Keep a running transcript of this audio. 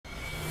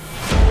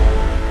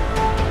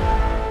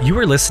You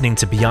are listening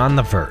to Beyond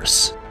the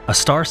Verse, a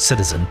Star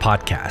Citizen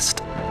podcast.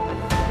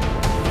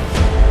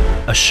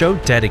 A show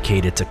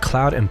dedicated to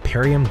Cloud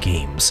Imperium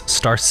games,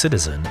 Star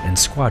Citizen, and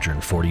Squadron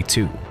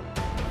 42.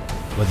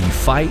 Whether you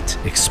fight,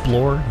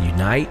 explore,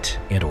 unite,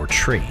 and/or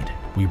trade,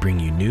 we bring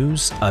you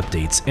news,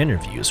 updates,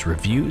 interviews,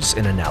 reviews,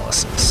 and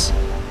analysis.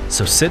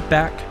 So sit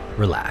back,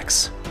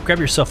 relax, grab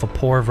yourself a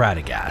pour of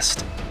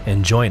Radegast,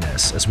 and join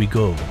us as we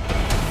go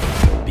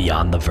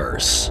Beyond the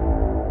Verse.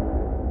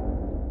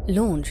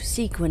 Launch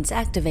sequence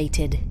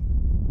activated.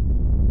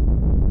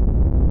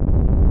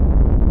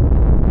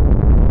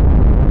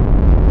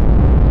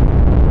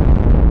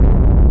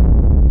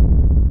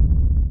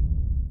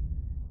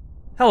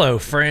 Hello,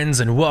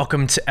 friends, and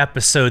welcome to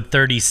episode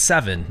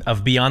 37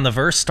 of Beyond the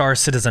Verse Star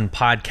Citizen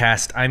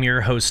podcast. I'm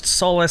your host,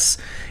 Sulyce,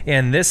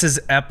 and this is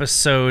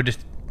episode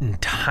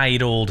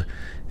entitled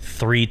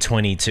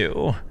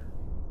 322.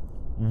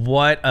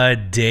 What a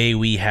day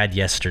we had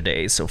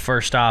yesterday. So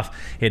first off,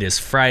 it is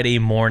Friday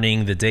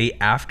morning, the day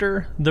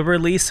after the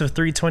release of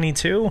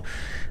 322.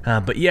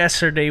 But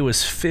yesterday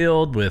was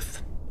filled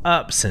with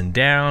ups and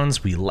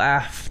downs. We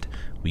laughed,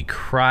 we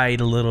cried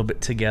a little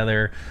bit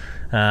together.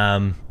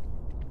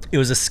 It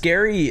was a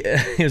scary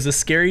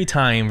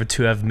time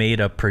to have made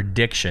a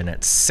prediction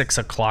at 6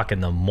 o'clock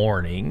in the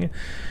morning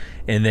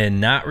and then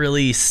not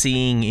really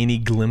seeing any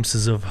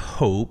glimpses of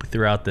hope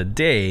throughout the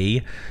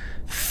day,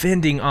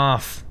 fending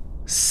off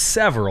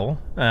several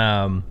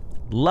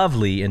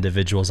lovely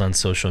individuals on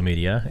social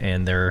media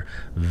and their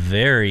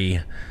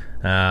very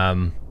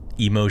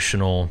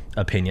emotional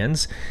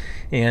opinions,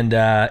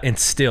 and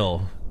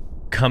still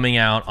coming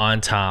out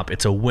on top.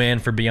 It's a win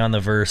for Beyond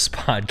the Verse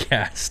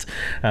podcast.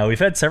 We've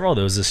had several of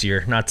those this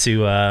year, not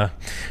to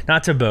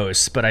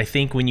boast, but I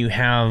think when you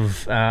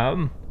have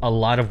a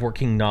lot of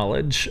working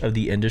knowledge of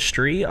the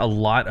industry, a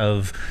lot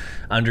of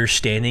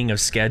understanding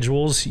of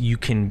schedules, you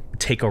can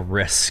take a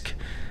risk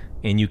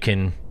and you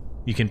can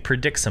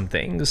predict some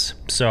things.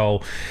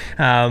 So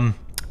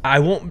I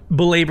won't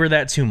belabor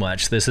that too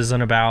much. This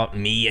isn't about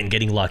me and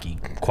getting lucky.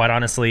 Quite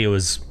honestly, it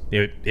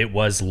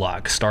was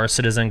luck. Star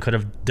Citizen could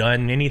have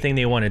done anything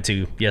they wanted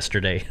to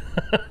yesterday.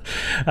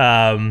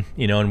 And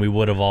we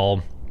would have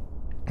all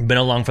been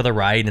along for the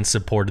ride and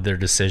supported their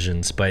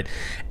decisions. But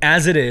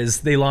as it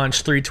is, they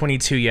launched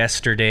 322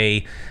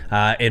 yesterday,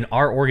 and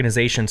our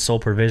organization, Sole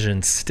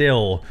Provision,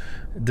 still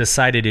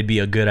decided it'd be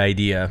a good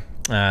idea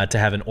to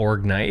have an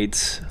org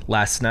night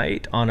last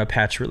night on a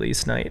patch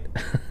release night,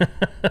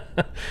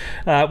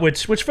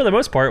 which for the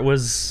most part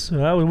was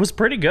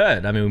pretty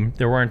good. I mean,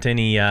 there weren't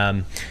any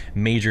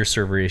major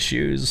server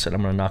issues, and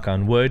I'm gonna knock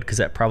on wood because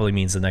that probably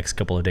means the next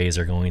couple of days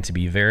are going to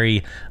be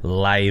very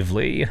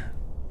lively.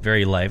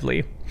 Very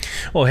lively.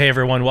 Well, hey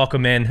everyone,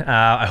 welcome in.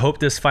 I hope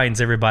this finds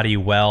everybody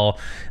well.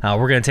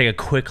 We're going to take a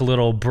quick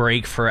little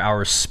break for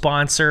our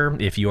sponsor,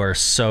 if you are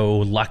so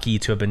lucky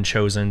to have been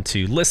chosen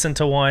to listen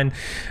to one.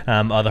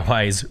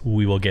 Otherwise,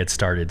 we will get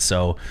started.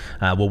 So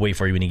we'll wait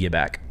for you when you get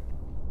back.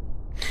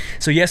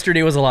 So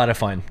yesterday was a lot of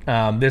fun.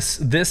 This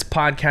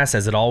podcast,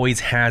 as it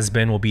always has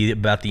been, will be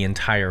about the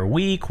entire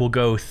week. We'll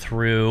go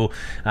through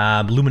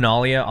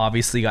Luminalia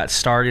obviously got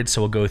started,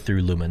 so we'll go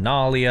through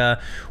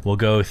Luminalia. We'll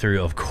go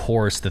through, of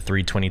course, the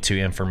 322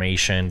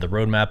 information, the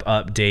roadmap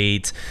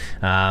update,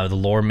 the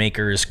lore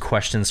makers,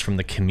 questions from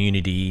the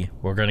community.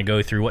 We're going to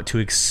go through what to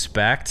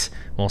expect.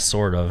 Well,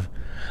 sort of.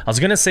 I was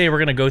going to say we're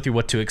going to go through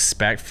what to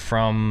expect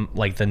from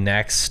like the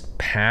next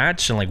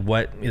patch and like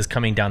what is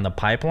coming down the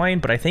pipeline,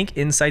 but I think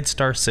Inside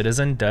Star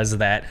Citizen does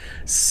that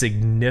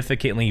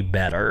significantly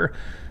better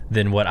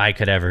than what I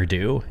could ever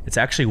do. It's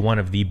actually one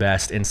of the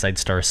best Inside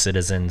Star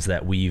Citizens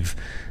that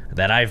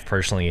I've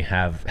personally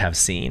have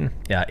seen.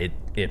 Yeah,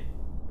 it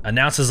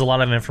announces a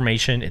lot of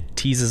information, it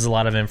teases a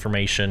lot of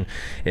information,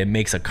 it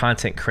makes a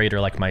content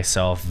creator like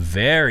myself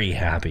very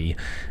happy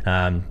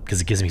because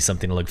it gives me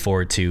something to look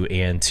forward to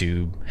and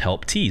to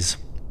help tease.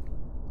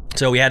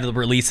 So we had the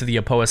release of the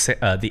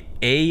AOPOA.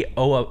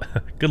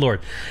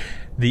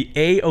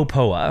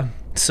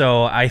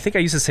 So I think I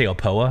used to say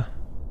OPOA.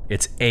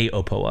 It's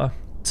AOPOA.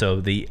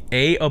 So the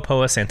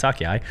AOPOA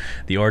Santakai,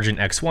 the Origin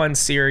X1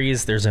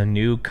 series, there's a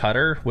new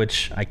cutter,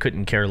 which I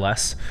couldn't care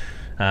less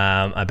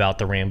about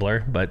the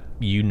Rambler, but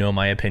you know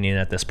my opinion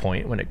at this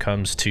point when it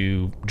comes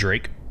to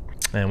Drake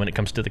and when it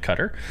comes to the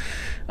cutter.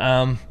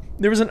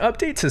 There was an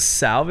update to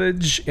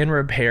salvage and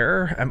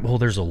repair. Well,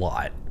 there's a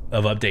lot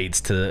of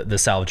updates to the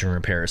salvage and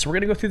repair, so we're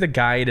going to go through the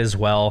guide as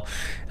well,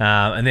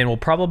 and then we'll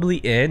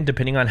probably end,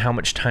 depending on how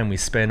much time we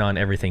spend on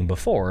everything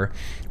before,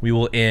 we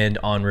will end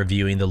on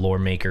reviewing the lore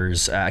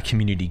makers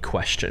community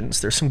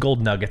questions. There's some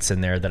gold nuggets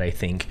in there that I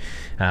think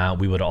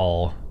we would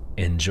all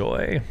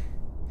enjoy.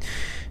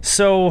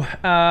 So,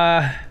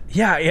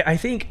 yeah, I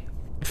think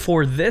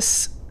for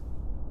this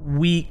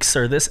week's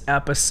or this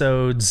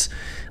episode's,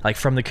 like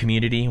from the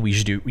community, we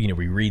should do, we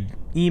read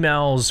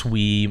emails,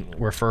 we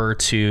refer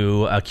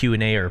to a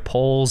Q&A or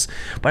polls,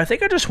 but I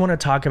think I just want to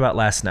talk about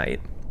last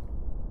night.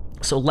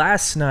 So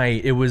last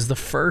night, it was the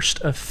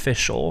first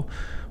official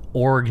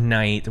org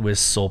night with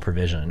Soul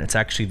Provision. It's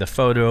actually the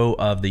photo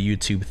of the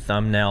YouTube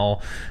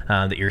thumbnail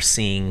that you're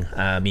seeing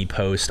me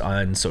post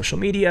on social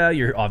media.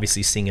 You're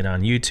obviously seeing it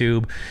on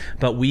YouTube,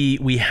 but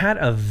we had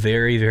a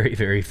very, very,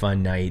 very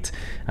fun night.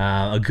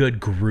 A good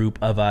group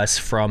of us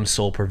from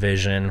Soul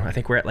Provision. I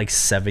think we're at like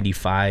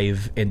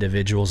 75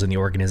 individuals in the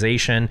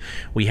organization.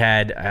 We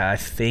had, I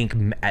think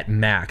at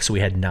max, we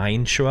had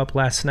 9 show up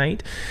last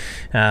night,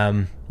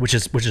 which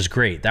is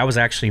great. That was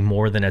actually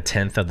more than a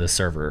tenth of the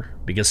server,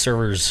 because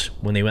servers,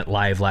 when they went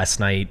live last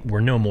night,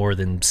 were no more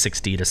than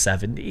 60 to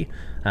 70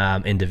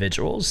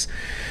 individuals.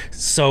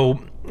 So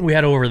we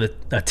had over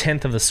a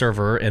tenth of the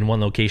server in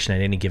one location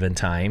at any given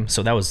time.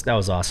 So that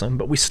was awesome.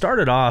 But we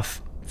started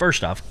off,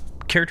 first off,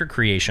 character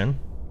creation.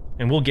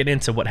 And we'll get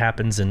into what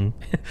happens in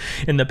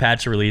the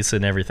patch release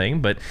and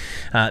everything. But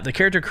the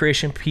character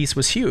creation piece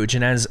was huge.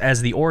 And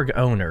as the org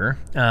owner,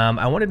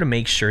 I wanted to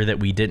make sure that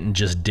we didn't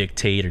just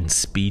dictate and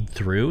speed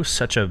through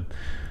such a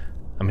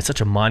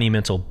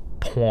monumental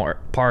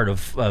part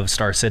of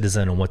Star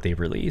Citizen and what they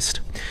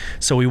released.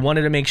 So we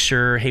wanted to make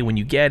sure, hey, when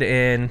you get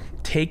in,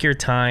 take your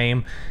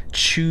time,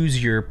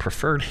 choose your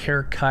preferred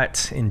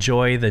haircut,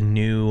 enjoy the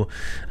new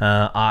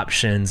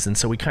options. And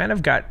so we kind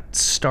of got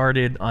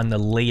started on the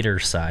later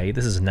side.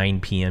 This is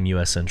 9 p.m.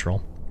 US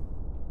Central.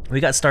 We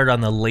got started on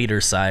the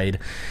later side,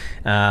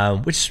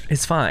 which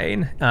is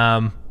fine.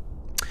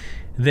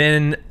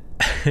 Then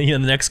the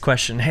next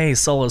question, hey,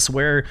 Sulyce,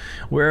 where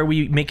are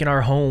we making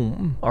our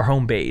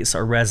home base,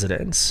 our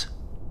residence?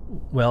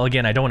 Well,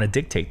 again, I don't want to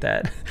dictate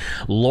that.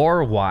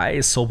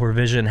 Lore-wise, Soul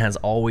Provision has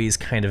always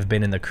kind of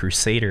been in the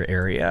Crusader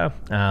area.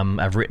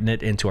 I've written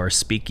it into our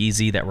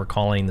speakeasy that we're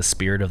calling the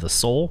Spirit of the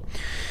Soul.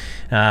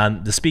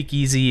 The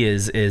speakeasy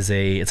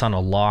it's on a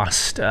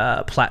lost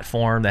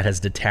platform that has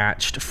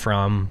detached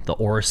from the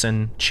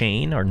Orison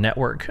chain or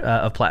network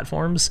of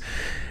platforms.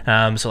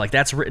 So like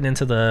that's written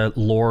into the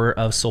lore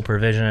of Soul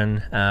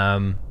Provision.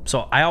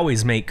 So I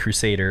always make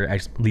Crusader,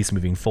 at least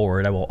moving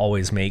forward, I will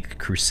always make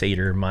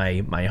Crusader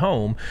my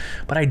home.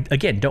 But I,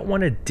 again, don't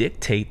want to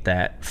dictate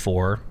that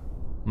for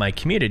my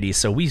community.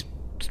 So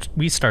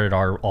we started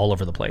all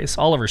over the place,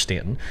 all over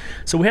Stanton.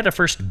 So we had to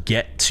first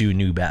get to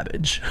New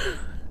Babbage.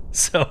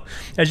 So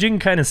as you can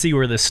kind of see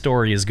where this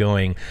story is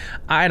going,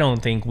 I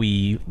don't think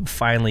we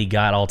finally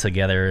got all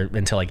together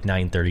until like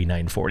 9:30,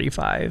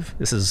 9:45.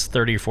 This is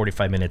 30 or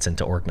 45 minutes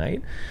into org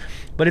night.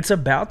 But it's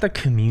about the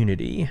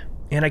community.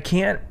 And I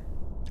can't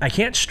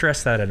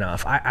stress that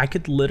enough. I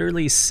could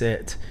literally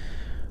sit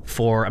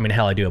for, I mean,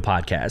 hell, I do a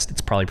podcast.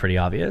 It's probably pretty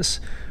obvious.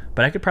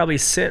 But I could probably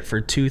sit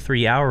for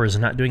 2-3 hours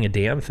not doing a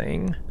damn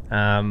thing.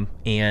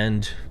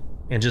 And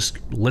just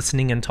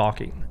listening and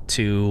talking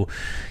to,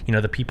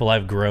 the people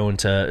I've grown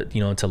to,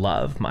 to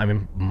love. I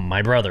mean,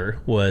 my brother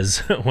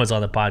was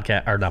on the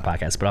podcast, or not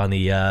podcast, but on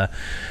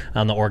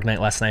the org night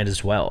last night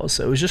as well.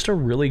 So it was just a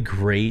really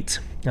great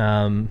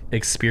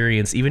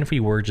experience, even if we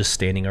were just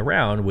standing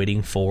around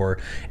waiting for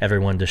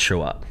everyone to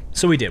show up.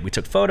 So we did. We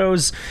took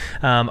photos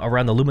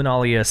around the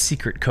Luminalia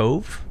Secret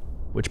Cove,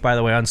 which, by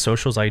the way, on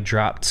socials, I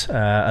dropped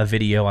a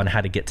video on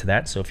how to get to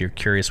that. So if you're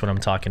curious what I'm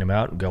talking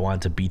about, go on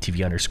to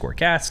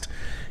BTV_cast,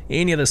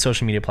 any of the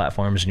social media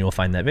platforms, and you'll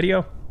find that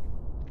video.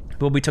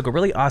 But we took a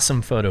really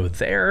awesome photo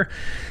there.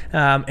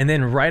 And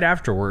then right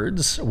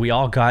afterwards, we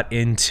all got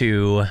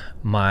into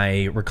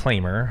my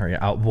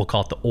reclaimer, or we'll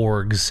call it the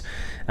org's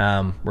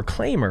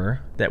reclaimer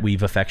that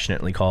we've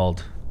affectionately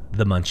called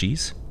the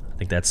Munchies. I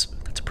think that's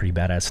a pretty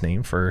badass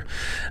name for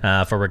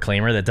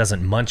reclaimer that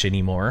doesn't munch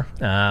anymore.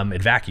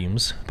 It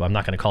vacuums, but I'm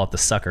not going to call it the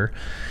sucker.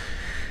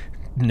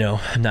 No,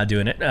 I'm not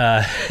doing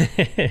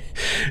it.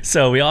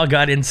 So we all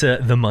got into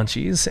the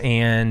Munchies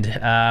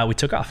and we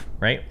took off,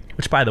 right?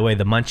 Which, by the way,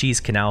 the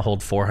Munchies can now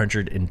hold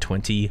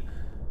 420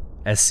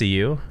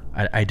 SCU.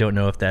 I don't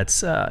know if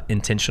that's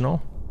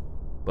intentional,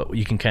 but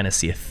you can kind of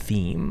see a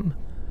theme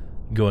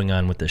going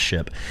on with the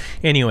ship.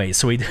 Anyway,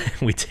 so we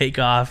take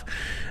off,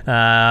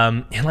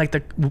 and like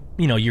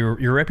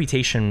your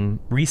reputation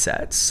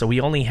resets. So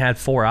we only had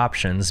 4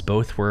 options.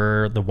 Both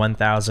were the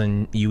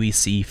 1,000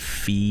 UEC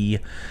fee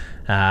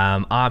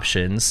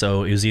options.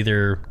 So it was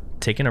either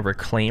taking a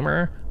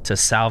reclaimer to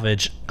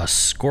salvage a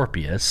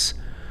Scorpius,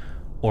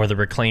 or the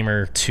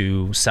reclaimer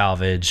to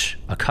salvage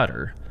a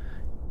cutter.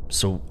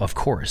 So of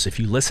course, if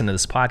you listen to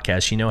this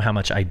podcast, you know how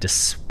much I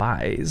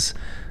despise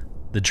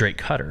the Drake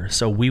cutter.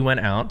 So we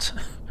went out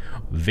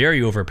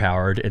very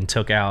overpowered and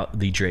took out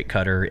the Drake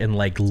cutter in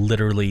like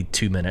literally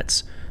 2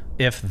 minutes,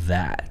 if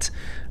that.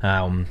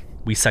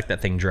 We sucked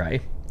that thing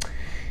dry.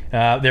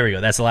 There we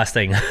go. That's the last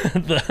thing.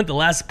 the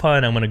last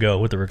pun I'm going to go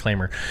with the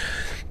reclaimer.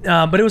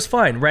 But it was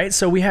fun, right?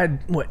 So we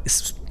had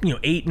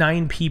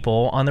 8-9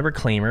 people on the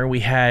reclaimer. We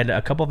had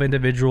a couple of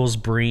individuals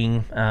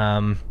bring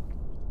I'm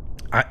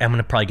going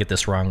to probably get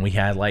this wrong. We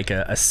had like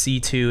a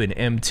C2, an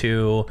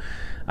M2.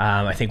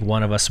 I think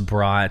one of us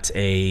brought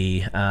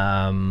a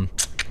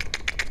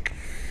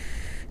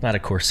not a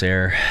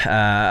Corsair,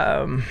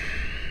 a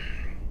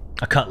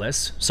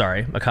Cutlass.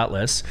 Sorry, a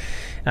Cutlass.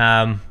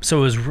 So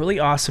it was really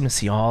awesome to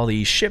see all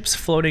these ships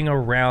floating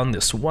around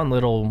this one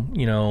little,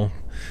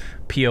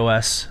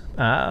 POS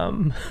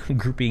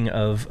grouping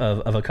of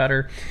a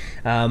cutter,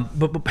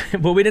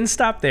 but we didn't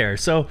stop there.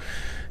 So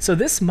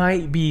this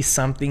might be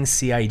something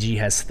CIG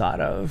has thought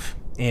of,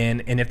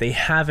 and if they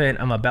haven't,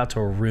 I'm about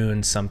to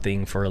ruin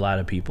something for a lot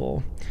of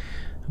people.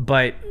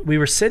 But we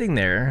were sitting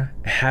there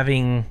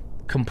having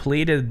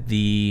completed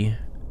the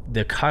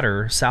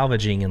cutter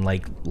salvaging in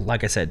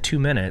like I said 2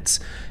 minutes.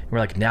 We're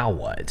like, now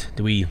what?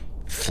 Do we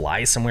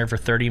fly somewhere for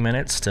 30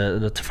 minutes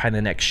to find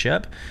the next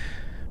ship?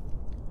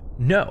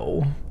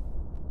 No.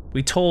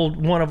 We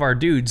told one of our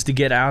dudes to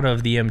get out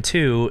of the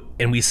M2,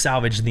 and we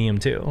salvaged the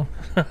M2.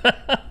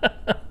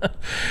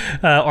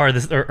 or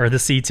the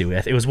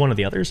C2. It was one of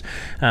the others.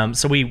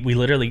 So we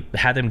literally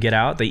had them get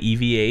out. They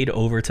EVA'd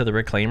over to the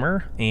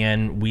Reclaimer,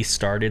 and we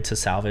started to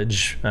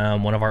salvage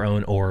one of our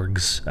own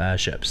org's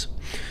ships.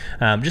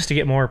 Just to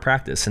get more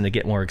practice and to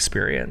get more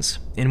experience.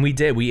 And we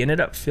did. We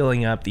ended up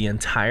filling up the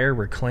entire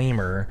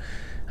Reclaimer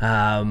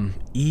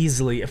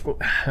easily.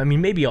 I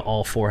mean, maybe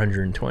all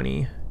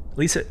 420. At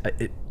least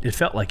it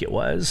felt like it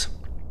was.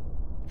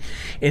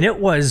 And it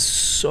was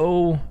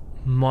so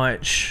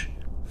much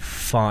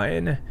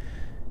fun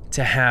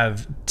to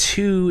have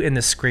 2 in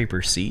the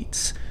scraper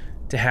seats,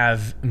 to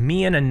have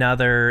me and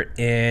another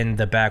in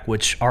the back,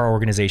 which our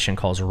organization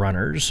calls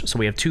runners. So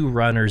we have 2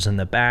 runners in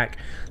the back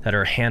that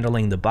are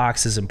handling the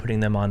boxes and putting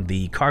them on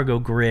the cargo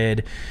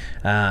grid.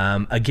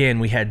 Again,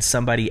 we had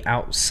somebody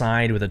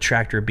outside with a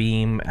tractor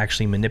beam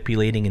actually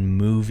manipulating and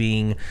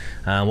moving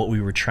what we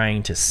were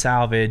trying to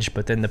salvage,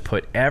 but then to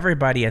put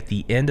everybody at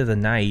the end of the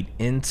night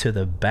into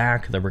the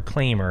back of the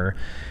Reclaimer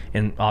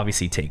and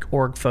obviously take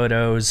org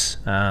photos.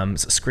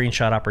 It's a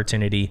screenshot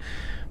opportunity,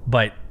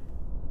 but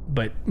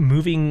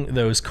moving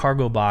those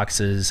cargo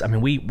boxes, I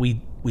mean,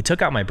 we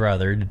took out my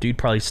brother. The dude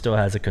probably still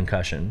has a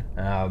concussion.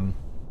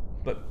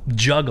 But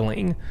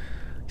juggling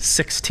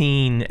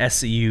 16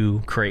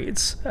 SCU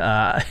crates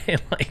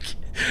and like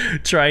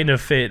trying to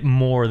fit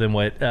more than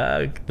what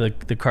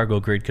the cargo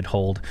grid could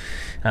hold.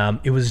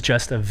 It was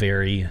just a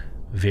very,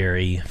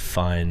 very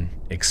fun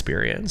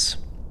experience.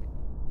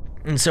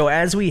 And so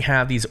as we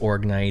have these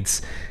org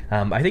nights,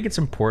 I think it's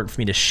important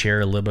for me to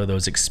share a little bit of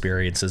those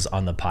experiences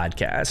on the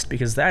podcast,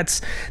 because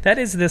that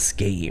is this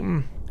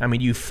game. I mean,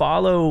 you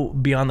follow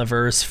Beyond the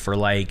Verse for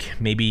like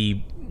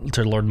maybe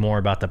to learn more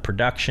about the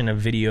production of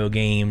video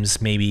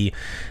games, maybe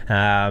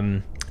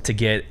to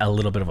get a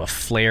little bit of a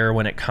flair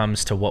when it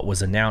comes to what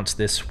was announced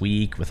this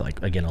week, with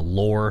like, again, a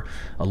lore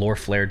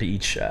flair to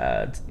each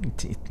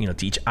to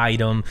each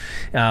item.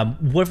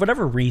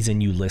 Whatever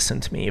reason you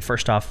listen to me,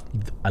 first off,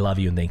 I love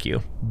you and thank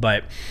you.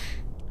 But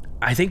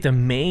I think the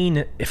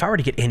main, if I were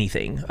to get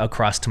anything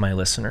across to my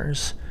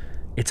listeners,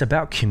 it's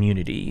about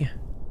community.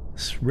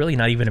 It's really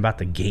not even about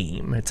the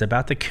game. It's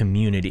about the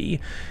community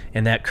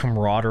and that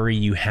camaraderie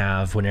you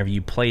have whenever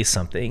you play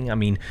something. I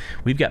mean,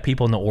 we've got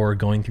people in the org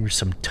going through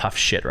some tough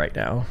shit right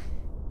now.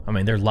 I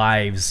mean, their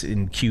lives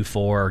in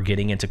Q4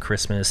 getting into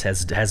Christmas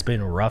has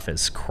been rough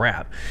as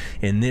crap.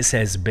 And this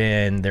has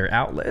been their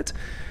outlet.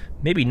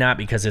 Maybe not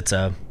because it's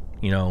a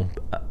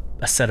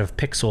set of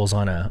pixels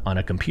on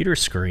a computer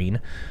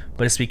screen,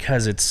 but it's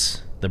because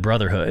it's the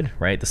brotherhood,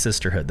 right? The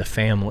sisterhood, the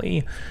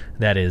family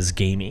that is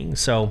gaming.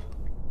 So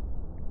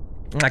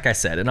like I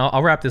said, and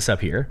I'll wrap this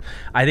up here,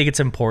 I think it's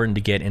important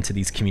to get into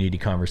these community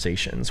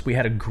conversations. We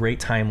had a great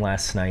time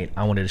last night.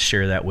 I wanted to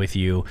share that with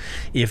you.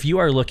 If you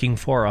are looking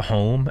for a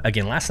home,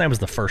 again, last night was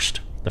the first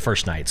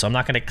night, so I'm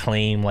not going to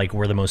claim like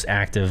we're the most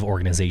active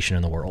organization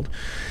in the world.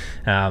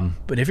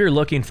 But if you're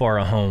looking for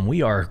a home,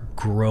 we are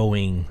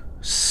growing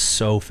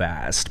so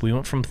fast. We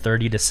went from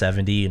 30 to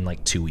 70 in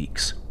like 2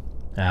 weeks.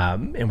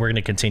 And we're going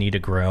to continue to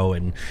grow,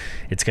 and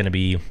it's going to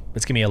be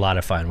a lot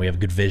of fun. We have a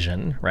good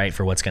vision, right,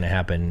 for what's going to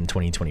happen in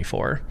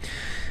 2024.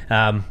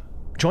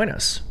 Join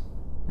us,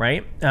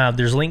 right?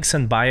 There's links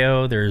in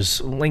bio.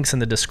 There's links in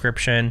the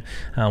description.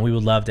 We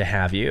would love to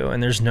have you.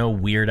 And there's no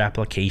weird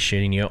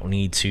application. You don't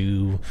need to,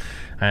 you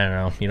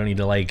don't need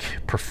to like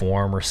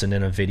perform or send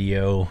in a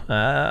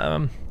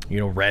video,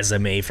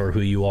 resume for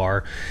who you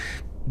are.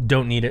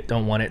 Don't need it.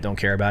 Don't want it. Don't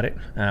care about it.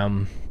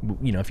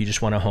 If you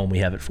just want a home, we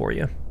have it for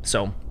you.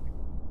 So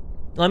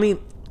let me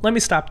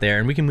stop there,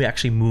 and we can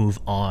actually move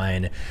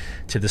on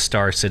to the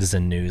Star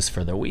Citizen news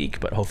for the week,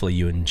 but hopefully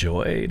you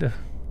enjoyed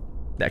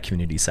that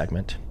community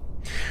segment.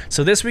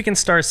 So this week in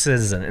Star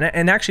Citizen,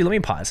 and actually let me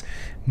pause.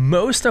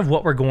 Most of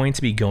what we're going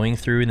to be going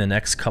through in the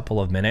next couple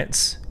of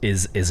minutes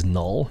is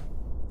null.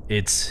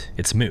 It's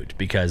moot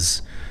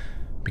because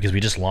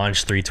we just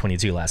launched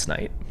 322 last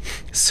night.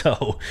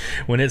 So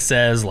when it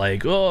says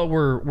like, oh,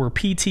 we're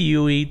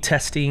PTU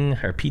testing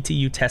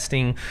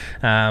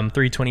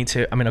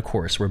 322, I mean, of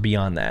course we're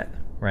beyond that,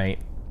 right?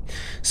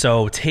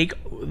 So take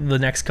the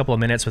next couple of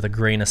minutes with a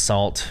grain of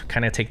salt,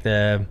 kind of take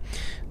the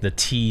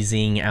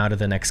teasing out of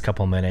the next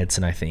couple of minutes,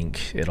 and I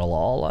think it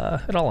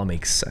all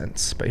makes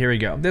sense. But here we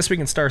go. This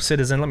week in Star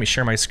Citizen, let me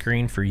share my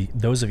screen for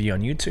those of you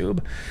on YouTube.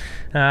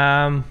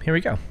 Here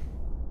we go.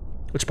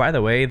 Which, by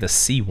the way, the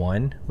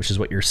C1, which is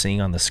what you're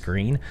seeing on the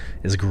screen,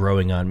 is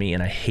growing on me,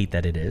 and I hate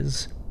that it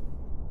is.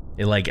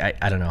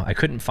 I don't know. I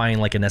couldn't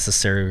find like a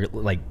necessary,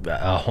 like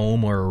a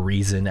home or a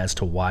reason as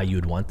to why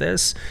you'd want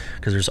this,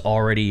 because there's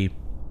already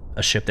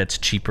a ship that's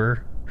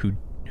cheaper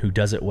who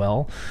does it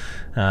well.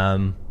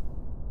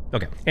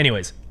 Okay.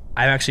 Anyways,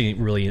 I'm actually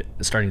really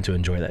starting to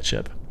enjoy that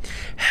ship.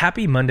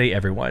 Happy Monday,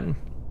 everyone.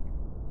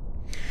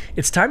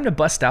 It's time to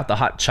bust out the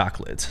hot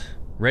chocolate.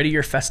 Ready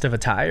your festive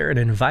attire and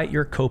invite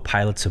your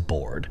co-pilots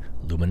aboard.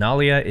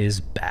 Luminalia is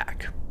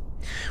back.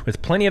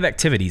 With plenty of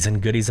activities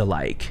and goodies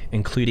alike,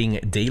 including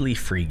daily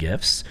free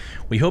gifts,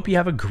 we hope you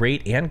have a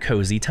great and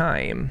cozy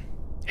time.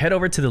 Head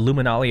over to the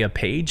Luminalia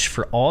page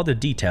for all the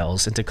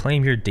details and to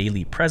claim your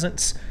daily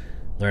presents,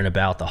 learn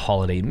about the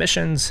holiday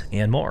missions,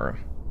 and more.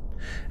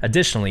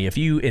 Additionally, if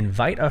you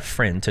invite a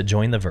friend to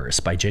join the verse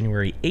by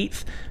January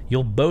 8th,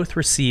 you'll both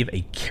receive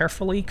a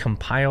carefully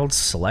compiled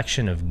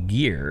selection of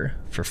gear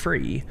for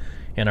free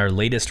and our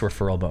latest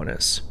referral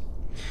bonus.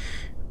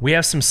 We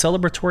have some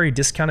celebratory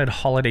discounted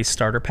holiday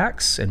starter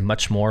packs and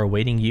much more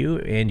awaiting you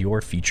and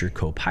your future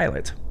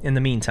co-pilot. In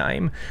the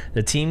meantime,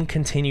 the team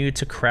continued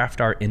to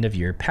craft our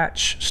end-of-year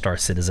patch, Star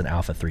Citizen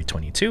Alpha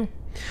 322.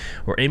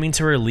 We're aiming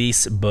to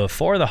release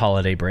before the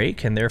holiday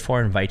break and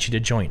therefore invite you to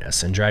join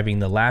us in driving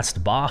the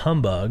last bah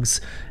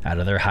humbugs out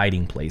of their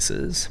hiding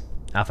places.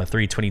 Alpha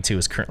 322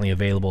 is currently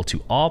available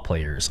to all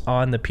players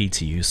on the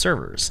PTU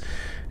servers.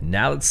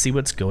 Now let's see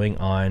what's going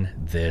on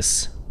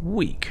this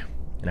week.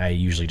 And I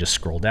usually just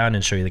scroll down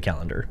and show you the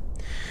calendar.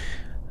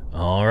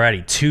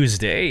 Alrighty,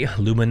 Tuesday,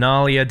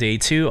 Luminalia Day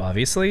 2,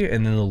 obviously,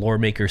 and then the Lore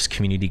Makers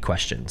community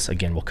questions.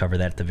 Again, we'll cover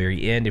that at the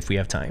very end if we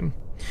have time.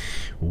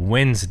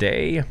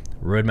 Wednesday,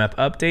 Roadmap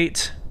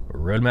Update,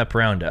 Roadmap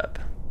Roundup.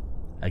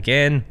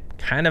 Again,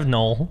 kind of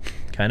null,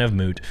 kind of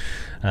moot,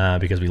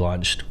 because we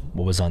launched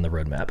what was on the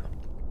roadmap.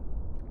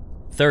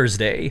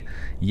 Thursday,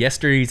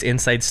 yesterday's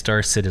Inside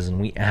Star Citizen.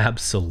 We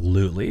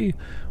absolutely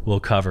will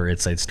cover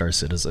Inside Star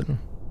Citizen.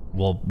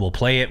 We'll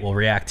play it, we'll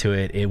react to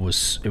it.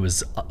 It's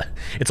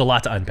a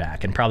lot to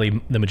unpack, and probably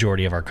the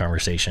majority of our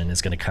conversation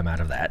is going to come out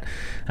of that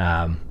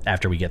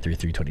after we get through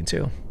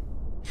 322.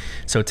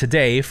 So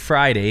today,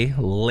 Friday,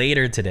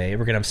 later today,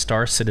 we're going to have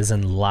Star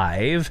Citizen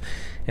Live,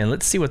 and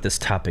let's see what this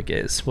topic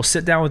is. We'll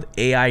sit down with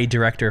AI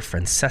director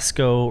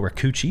Francesco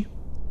Raccucci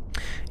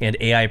and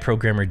AI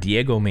programmer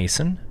Diego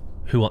Mason,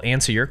 who will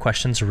answer your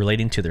questions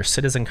relating to their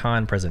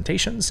CitizenCon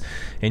presentations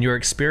and your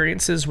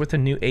experiences with the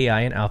new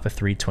AI in Alpha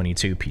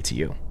 322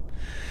 PTU.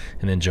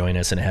 And then join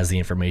us, and it has the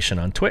information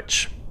on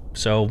Twitch.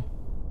 So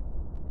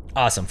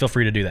awesome. Feel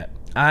free to do that.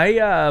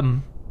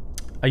 I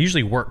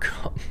usually work,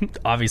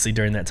 obviously,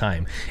 during that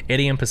time.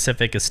 8 a.m.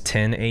 Pacific is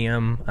 10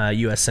 a.m.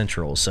 U.S.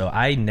 Central, so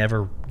I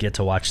never get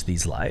to watch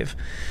these live.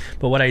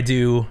 But what I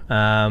do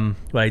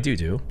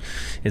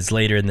is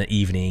later in the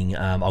evening,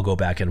 I'll go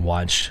back and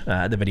watch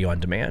the video on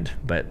demand.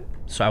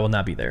 So I will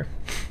not be there.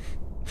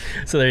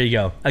 So there you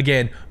go.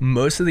 Again,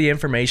 most of the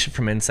information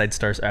from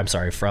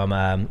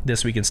from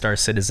This Week in Star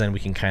Citizen, we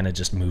can kind of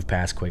just move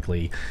past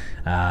quickly,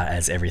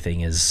 as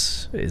everything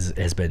has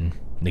been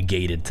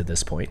negated to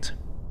this point.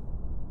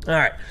 All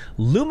right,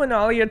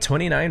 Luminalia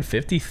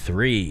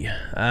 2953.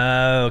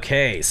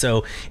 Okay,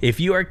 so if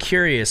you are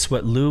curious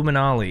what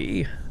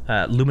Luminalia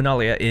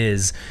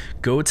is,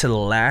 go to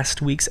last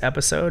week's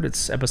episode.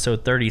 It's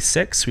episode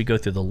 36. We go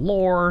through the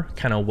lore,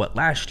 kind of what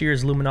last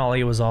year's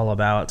Luminalia was all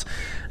about,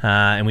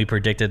 and we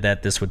predicted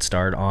that this would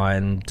start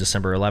on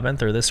December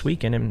 11th or this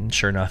week, and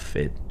sure enough,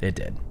 it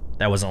did.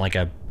 That wasn't like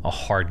a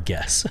hard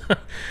guess.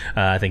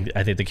 I think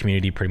the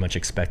community pretty much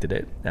expected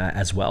it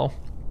as well.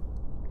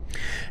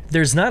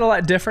 There's not a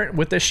lot different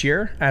with this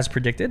year, as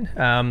predicted.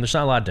 There's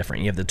not a lot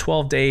different. You have the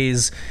 12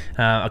 days,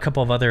 a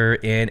couple of other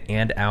in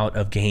and out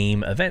of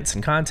game events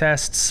and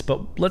contests,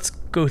 but let's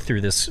go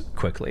through this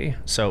quickly.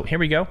 So here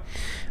we go.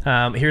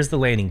 Here's the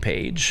landing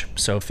page.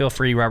 So feel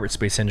free,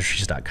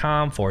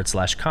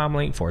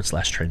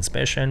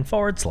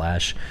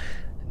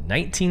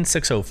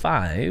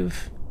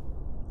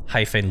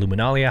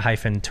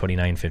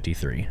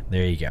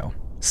 There you go.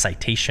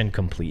 Citation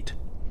complete.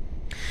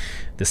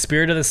 The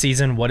spirit of the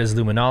season, what is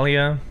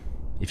Luminalia?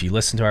 If you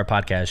listen to our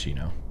podcast, you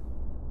know.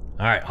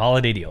 All right,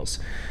 holiday deals.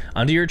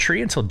 Under your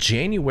tree until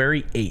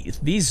January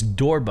 8th, these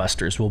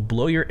doorbusters will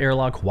blow your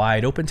airlock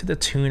wide open to the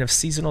tune of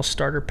seasonal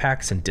starter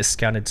packs and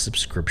discounted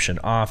subscription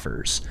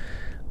offers.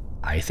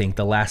 I think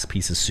the last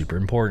piece is super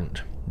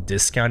important.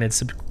 Discounted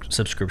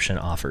subscription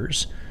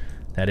offers.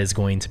 That is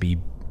going to be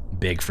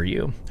big for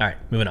you. All right,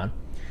 moving on.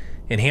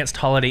 Enhanced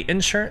holiday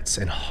insurance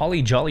and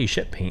holly jolly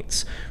ship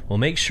paints will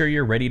make sure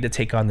you're ready to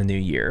take on the new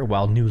year,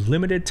 while new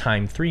limited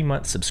time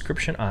 3-month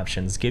subscription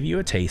options give you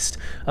a taste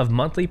of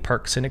monthly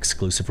perks and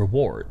exclusive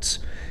rewards.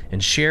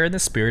 And share in the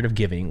spirit of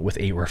giving with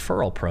a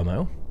referral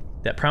promo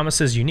that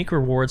promises unique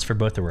rewards for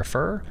both the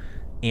referrer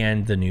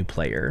and the new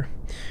player.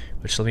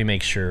 Which, let me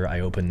make sure I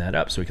open that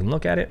up so we can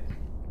look at it.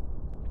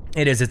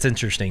 It's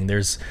interesting.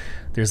 There's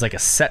like a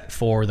set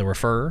for the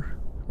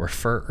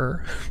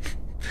referrer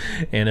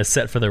and a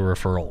set for the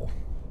referral.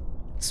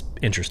 It's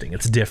interesting.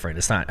 It's different.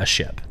 It's not a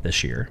ship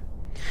this year.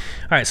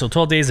 All right, so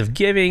 12 days of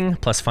giving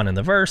plus fun in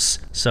the verse.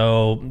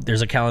 So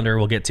there's a calendar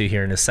we'll get to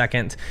here in a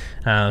second.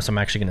 So I'm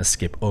actually going to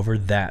skip over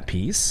that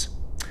piece.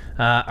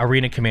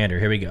 Arena Commander,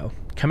 here we go.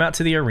 Come out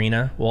to the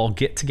arena. We'll all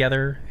get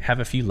together, have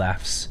a few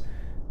laughs.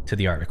 To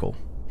the article.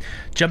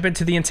 Jump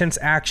into the intense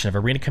action of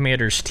Arena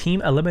Commander's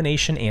team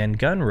elimination and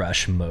gun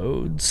rush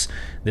modes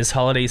this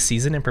holiday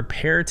season and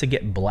prepare to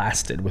get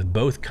blasted with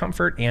both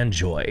comfort and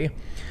joy.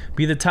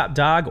 Be the top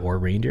dog or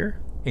reindeer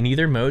in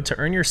either mode to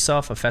earn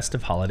yourself a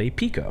festive holiday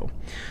pico.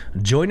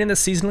 Join in the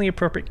seasonally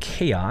appropriate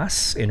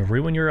chaos and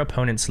ruin your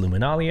opponent's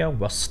Luminalia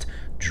whilst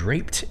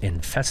draped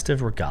in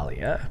festive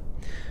regalia.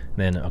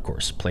 Then, of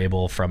course,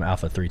 playable from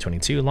Alpha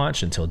 3.22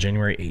 launch until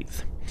January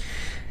 8th.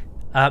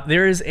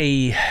 There is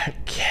a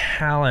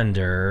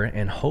calendar,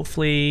 and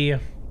hopefully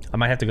I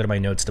might have to go to my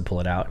notes to pull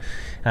it out.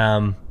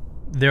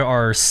 There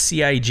are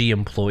CIG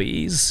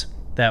employees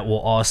that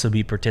will also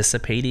be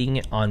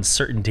participating on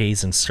certain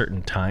days and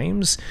certain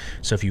times.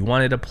 So if you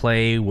wanted to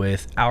play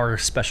with our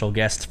special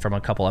guest from a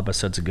couple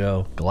episodes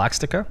ago,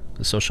 Galactica,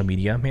 the social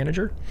media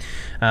manager,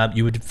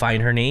 you would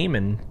find her name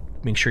and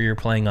make sure you're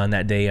playing on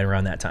that day and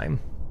around that time.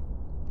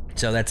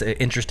 So that's an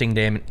interesting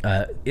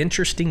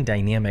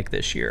dynamic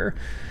this year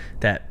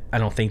that I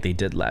don't think they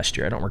did last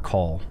year. I don't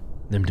recall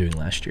them doing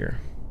last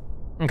year.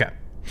 Okay.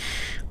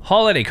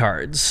 Holiday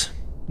cards.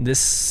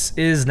 This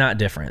is not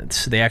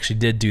different. They actually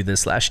did do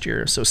this last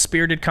year. So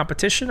spirited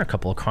competition, a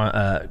couple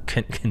of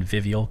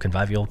convivial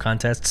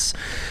contests.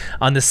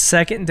 On the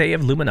second day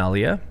of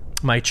Luminalia,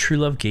 my true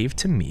love gave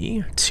to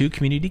me 2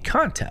 community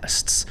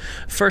contests.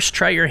 First,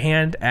 try your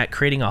hand at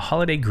creating a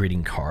holiday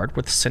greeting card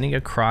with sending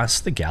across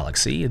the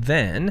galaxy.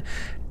 Then,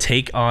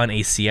 take on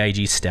a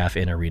CIG staff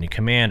in Arena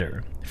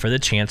Commander for the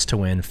chance to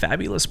win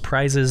fabulous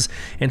prizes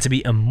and to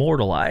be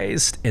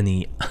immortalized in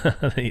the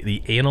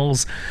the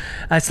annals.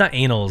 It's not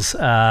annals.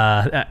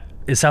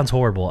 It sounds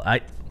horrible.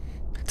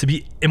 To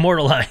be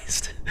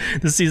immortalized.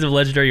 The season of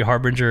legendary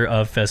harbinger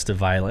of festive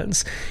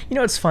violence. You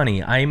know, it's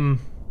funny.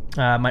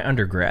 My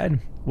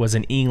undergrad was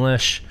in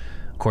English.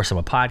 Of course, I'm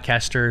a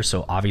podcaster,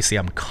 so obviously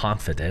I'm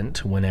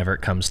confident whenever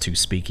it comes to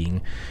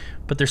speaking.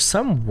 But there's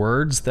some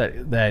words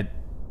that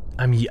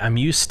I'm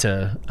used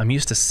to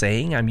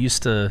saying.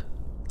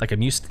 Like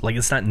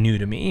it's not new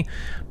to me.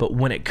 But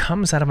when it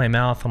comes out of my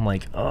mouth, I'm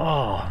like,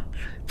 oh,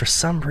 for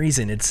some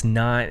reason it's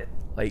not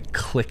like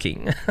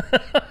clicking.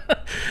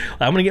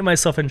 I'm gonna get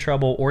myself in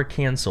trouble or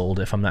canceled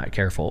if I'm not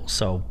careful.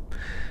 So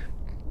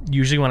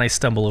usually when I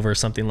stumble over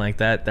something like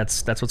that,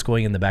 that's what's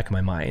going in the back of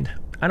my mind.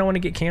 I don't want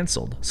to get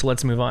canceled, so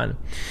let's move on.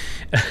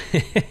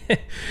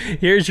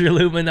 Here's your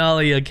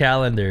Luminalia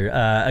calendar.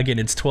 Again,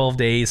 it's 12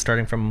 days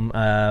starting from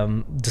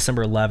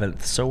December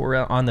 11th, so we're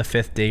on the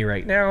 5th day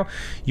right now.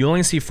 You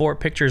only see 4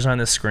 pictures on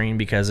the screen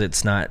because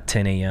it's not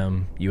 10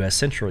 a.m. U.S.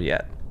 Central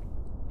yet.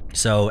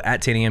 So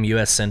at 10 a.m.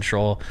 U.S.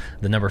 Central,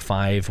 the number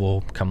 5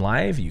 will come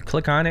live. You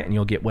click on it, and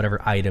you'll get whatever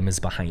item is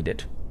behind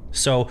it.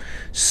 So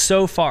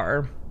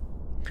far,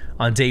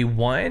 on day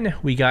 1,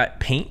 we got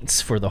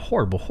paints for the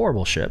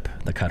horrible ship,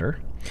 the cutter.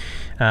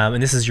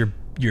 And this is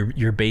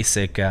your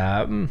basic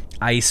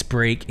ice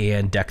break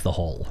and deck the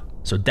hull.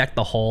 So deck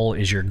the hull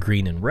is your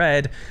green and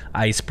red.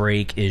 Ice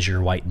break is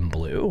your white and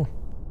blue.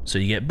 So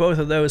you get both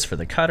of those for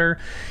the cutter.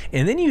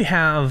 And then you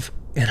have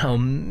an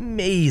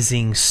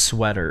amazing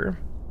sweater.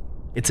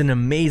 It's an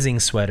amazing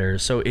sweater.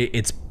 So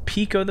it's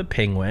Pico the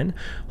Penguin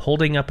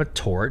holding up a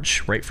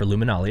torch, right, for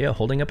Luminalia,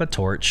 holding up a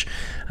torch.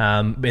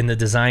 And the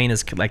design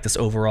is like this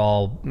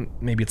overall,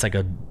 maybe it's like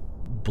a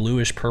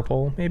bluish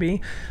purple,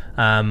 maybe,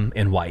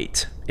 and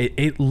white.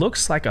 It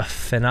looks like a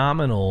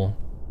phenomenal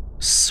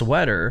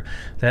sweater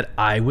that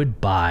I would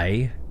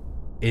buy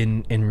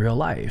in real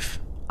life.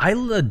 I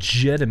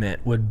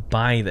legitimate would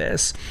buy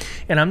this.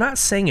 And I'm not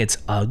saying it's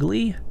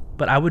ugly,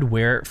 but I would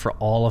wear it for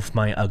all of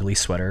my ugly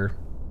sweater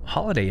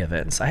holiday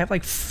events. I have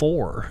like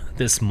 4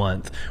 this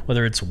month,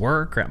 whether it's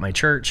work or at my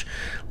church.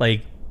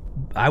 Like,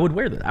 I would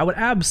wear this. I would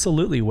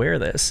absolutely wear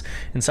this.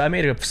 And so I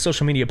made a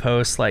social media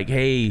post like,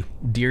 hey,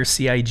 dear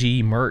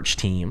CIG merch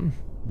team,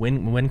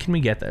 when can we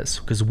get this?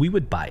 Because we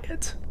would buy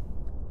it.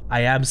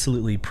 I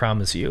absolutely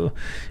promise you,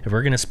 if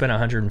we're gonna spend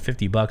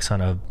 $150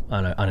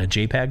 on a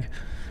JPEG,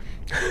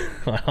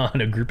 on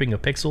a grouping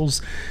of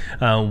pixels,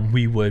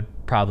 we would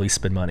probably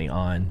spend money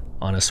on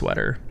a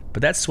sweater.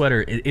 But that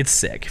sweater, it's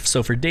sick.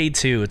 So for day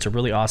 2, it's a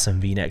really awesome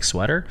V-neck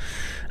sweater.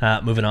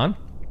 Moving on.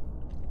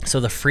 So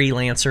the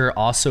Freelancer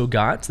also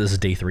got, this is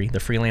day 3, the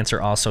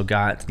Freelancer also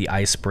got the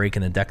ice break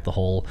and the deck the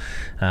whole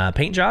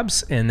paint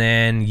jobs. And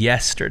then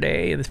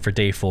yesterday, for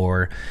day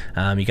 4,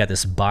 you got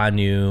this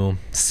Banu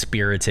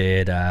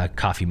spirited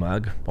coffee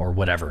mug, or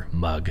whatever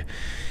mug.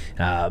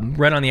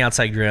 Red on the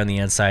outside, gray on the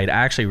inside. I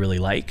actually really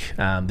like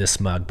this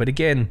mug. But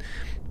again,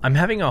 I'm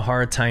having a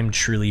hard time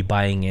truly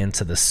buying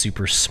into the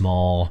super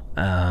small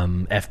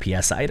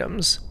FPS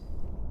items,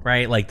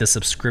 right? Like the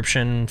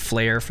subscription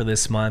flair for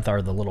this month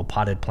are the little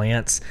potted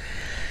plants.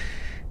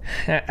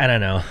 I don't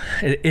know.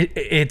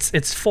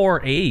 It's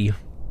for a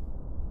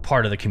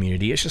part of the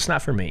community. It's just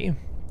not for me.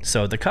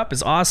 So the cup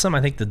is awesome.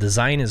 I think the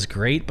design is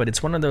great, but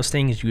it's one of those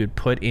things you would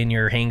put in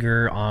your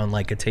hanger on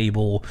like a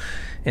table,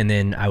 and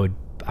then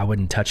I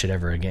wouldn't touch it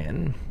ever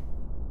again.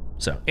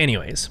 So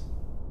anyways,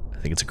 I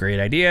think it's a great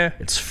idea.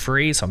 It's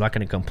free, so I'm not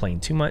going to complain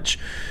too much.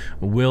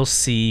 We'll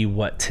see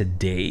what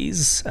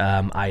today's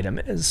item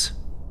is.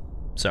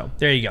 So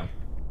there you go.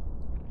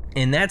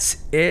 And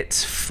that's it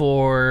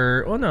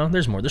for, oh no,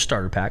 there's more. There's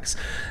starter packs.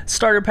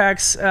 Starter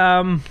packs,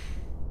 I'll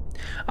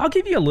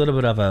give you a little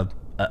bit of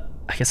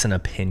I guess an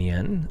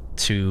opinion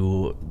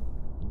to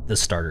the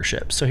starter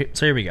ship. So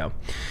here we go.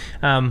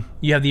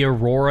 You have the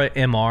Aurora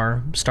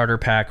MR starter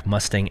pack,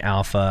 Mustang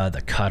Alpha,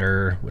 the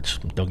Cutter, which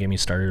don't get me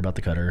started about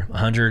the Cutter,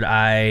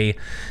 100i,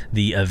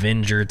 the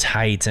Avenger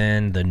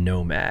Titan, the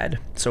Nomad.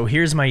 So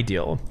here's my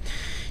deal.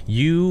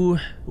 You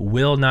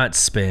will not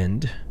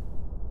spend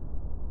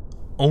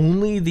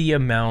only the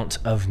amount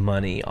of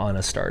money on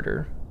a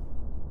starter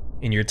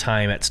in your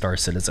time at Star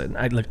Citizen.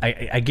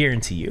 I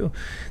guarantee you,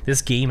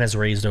 this game has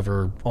raised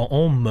over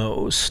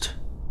almost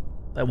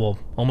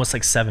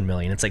like 7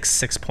 million. It's like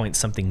 6 point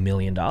something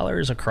million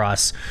dollars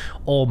across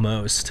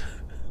almost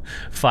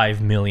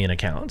 5 million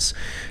accounts.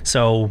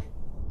 So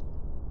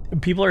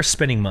people are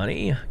spending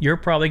money. You're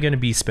probably going to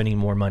be spending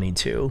more money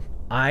too.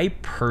 I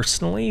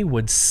personally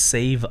would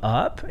save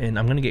up, and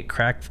I'm going to get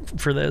cracked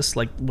for this,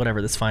 like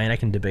whatever, that's fine, I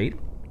can debate.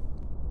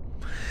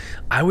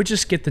 I would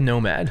just get the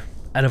Nomad.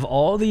 Out of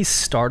all these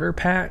starter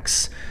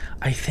packs,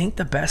 I think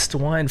the best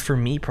one for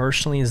me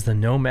personally is the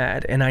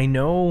Nomad. And I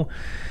know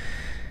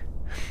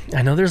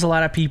there's a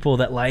lot of people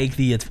that like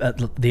the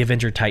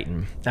Avenger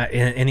Titan.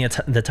 And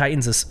the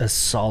Titan's a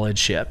solid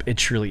ship. It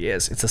truly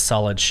is. It's a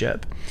solid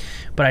ship.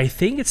 But I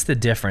think it's the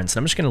difference.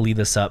 And I'm just going to leave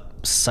this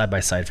up side by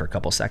side for a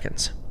couple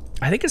seconds.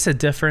 I think it's a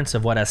difference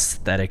of what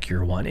aesthetic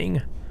you're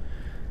wanting.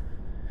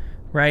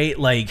 Right?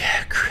 Like,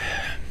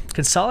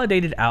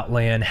 Consolidated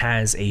Outland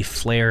has a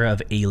flair of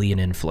alien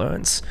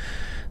influence.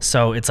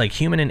 So it's like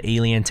human and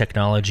alien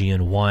technology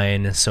in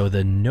one. So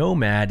the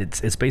Nomad,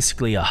 it's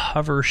basically a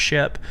hover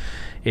ship.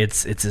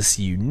 It's this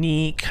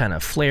unique kind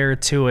of flair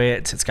to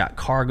it. It's got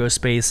cargo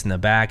space in the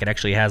back. It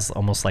actually has it's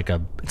almost like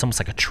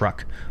a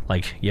truck.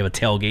 Like you have a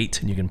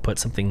tailgate and you can put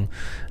something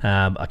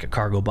like a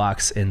cargo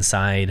box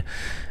inside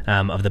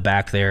of the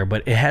back there.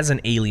 But it has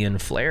an alien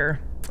flair.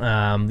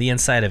 The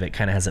inside of it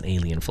kind of has an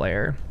alien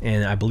flair,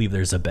 and I believe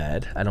there's a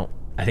bed.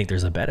 I think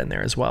there's a bed in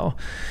there as well.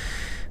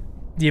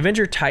 The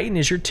Avenger Titan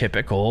is your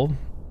typical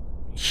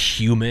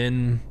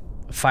human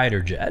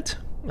fighter jet.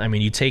 I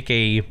mean, you take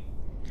a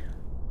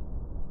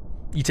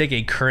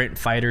current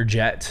fighter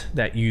jet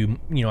that you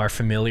are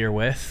familiar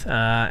with,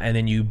 and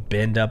then you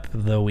bend up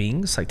the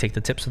wings, like take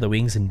the tips of the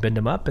wings and bend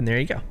them up, and there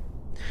you go.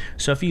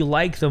 So if you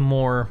like the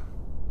more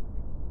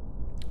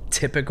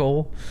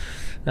typical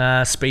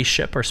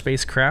spaceship or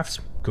spacecraft,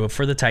 go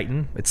for the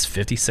Titan. It's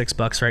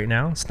 $56 right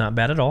now. It's not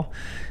bad at all.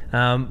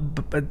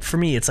 But for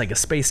me, it's like a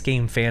space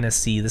game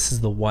fantasy. This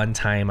is the one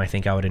time I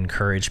think I would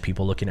encourage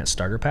people looking at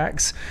starter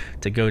packs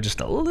to go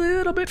just a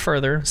little bit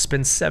further,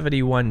 spend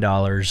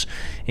 $71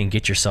 and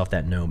get yourself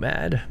that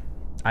Nomad.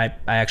 I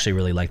actually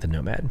really like the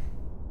Nomad.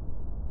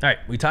 All right,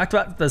 we talked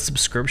about the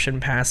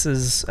subscription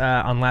passes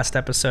on last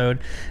episode.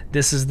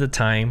 This is the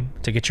time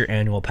to get your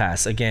annual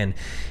pass. Again,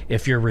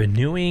 if you're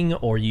renewing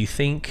or you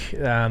think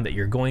that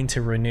you're going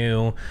to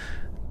renew,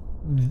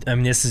 I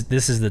mean, this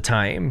is the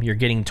time. You're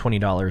getting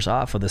 $20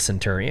 off of the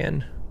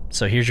Centurion.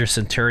 So here's your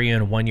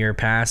Centurion 1-year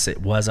pass.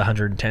 It was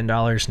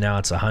 $110. Now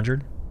it's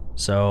 $100.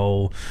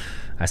 So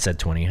I said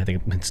 20. I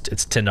think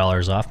it's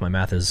 $10 off. My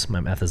math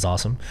is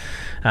awesome.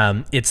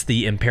 It's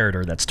the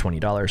Imperator that's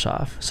 $20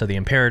 off. So the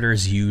Imperator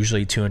is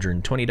usually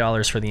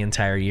 $220 for the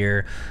entire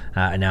year,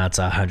 and now it's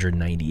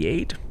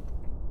 $198.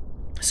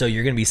 So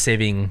you're going to be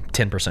saving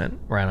 10%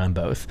 right on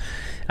both.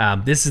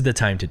 This is the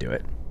time to do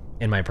it,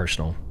 in my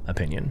personal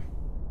opinion.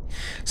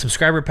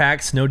 Subscriber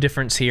packs, no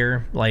difference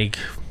here. Like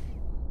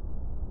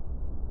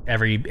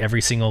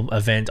every single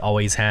event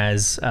always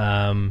has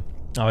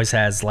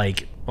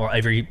like, or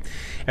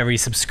every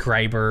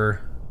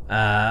subscriber, what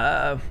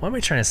am I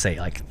trying to say?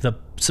 Like the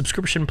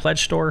subscription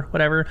pledge store,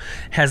 whatever,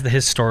 has the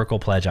historical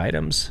pledge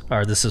items,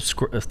 or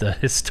the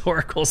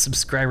historical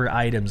subscriber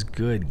items.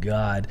 Good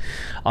God,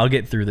 I'll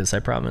get through this, I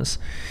promise.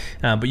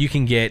 But you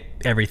can get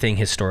everything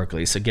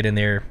historically, so get in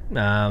there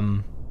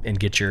and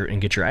get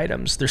your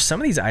items. There's some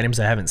of these items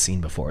I haven't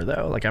seen before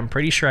though. Like I'm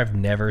pretty sure I've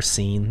never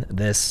seen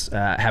this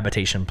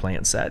habitation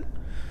plant set.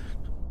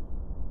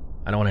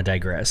 I don't want to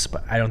digress,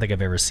 but I don't think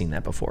I've ever seen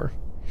that before.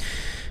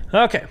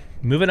 Okay,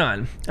 moving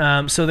on.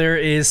 So there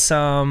is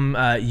some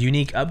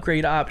unique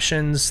upgrade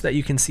options that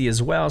you can see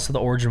as well. So the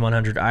Origin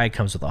 100i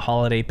comes with a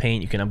holiday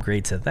paint. You can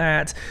upgrade to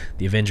that.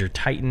 The Avenger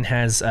Titan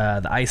has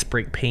the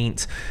Icebreak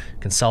paint.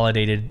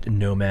 Consolidated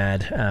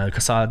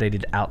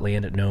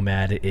Outland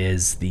Nomad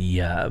is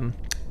the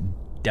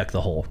Deck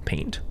the Hole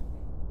paint.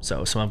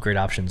 So some upgrade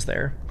options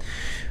there.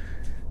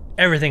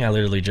 Everything I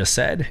literally just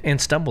said and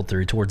stumbled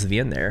through towards the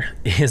end there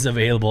is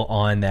available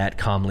on that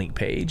comlink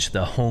page,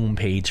 the home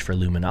page for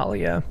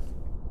Luminalia.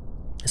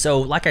 So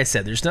like I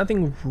said, there's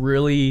nothing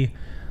really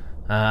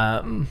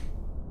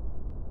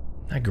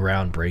not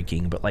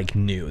groundbreaking, but like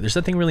new. There's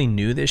nothing really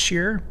new this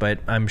year, but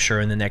I'm sure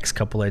in the next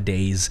couple of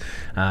days,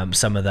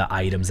 some of the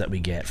items that we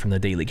get from the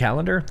daily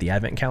calendar, the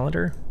advent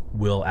calendar,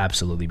 will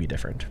absolutely be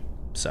different.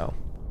 So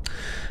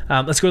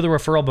let's go to the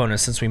referral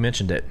bonus since we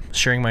mentioned it.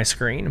 Sharing my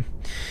screen.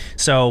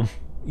 So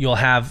you'll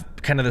have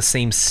kind of the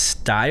same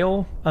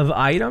style of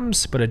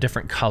items, but a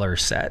different color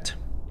set.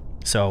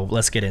 So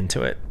let's get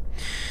into it.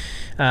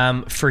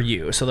 For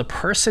you, so the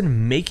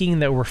person making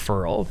the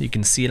referral, you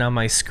can see it on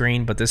my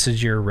screen, but this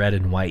is your red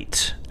and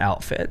white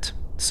outfit.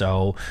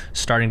 So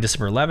starting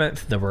December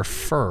 11th, the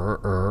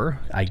referrer,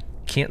 I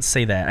can't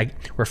say that.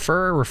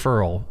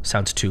 Referral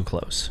sounds too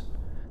close.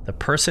 The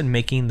person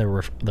making the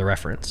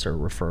reference or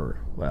refer.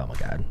 Oh my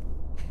God,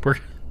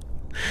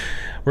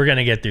 we're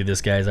gonna get through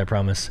this, guys. I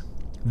promise.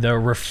 The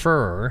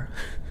referrer.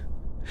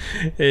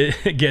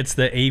 It gets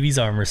the Avi's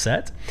armor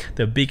set,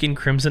 the Beacon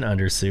Crimson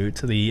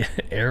undersuit, the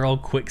Errol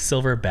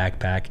Quicksilver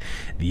backpack,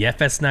 the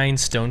FS9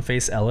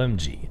 Stoneface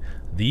LMG,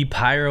 the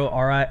Pyro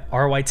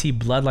RYT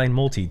Bloodline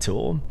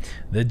multi-tool,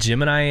 the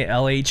Gemini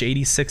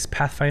LH86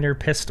 Pathfinder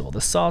pistol, the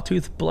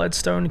Sawtooth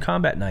Bloodstone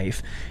combat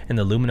knife, and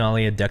the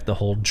Luminalia Deck the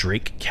Hold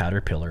Drake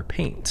Caterpillar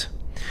paint.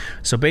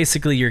 So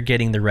basically you're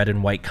getting the red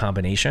and white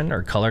combination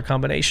or color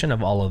combination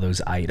of all of those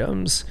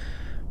items,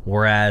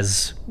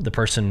 whereas the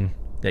person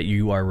that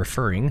you are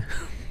referring,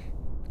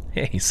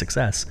 hey,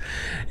 success,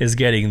 is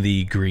getting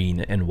the green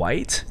and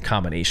white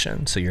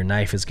combination. So your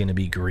knife is going to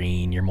be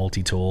green, your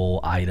multi-tool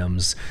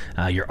items,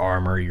 your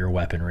armor, your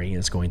weaponry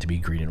is going to be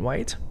green and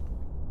white.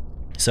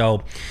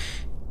 So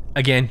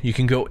again, you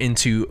can go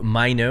into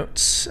my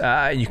notes.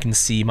 You can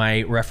see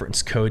my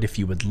reference code if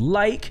you would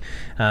like.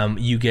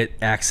 You get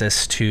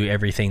access to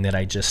everything that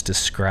I just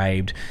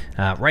described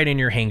right in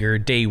your hangar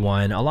day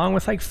one, along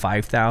with like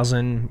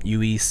 5,000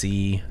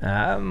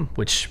 UEC,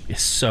 which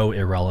is so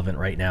irrelevant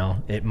right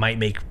now. It might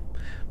make,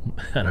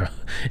 I don't know,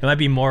 it might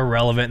be more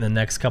relevant in the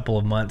next couple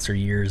of months or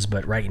years,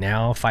 but right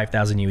now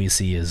 5,000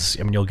 UEC is,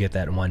 I mean, you'll get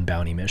that in one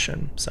bounty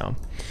mission. So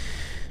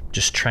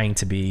just trying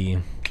to be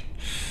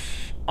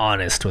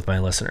honest with my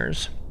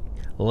listeners.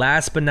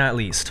 Last but not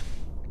least,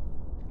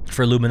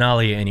 for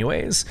Luminalia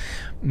anyways,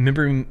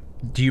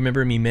 do you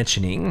remember me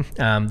mentioning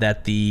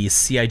that the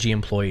CIG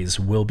employees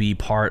will be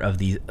part of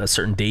the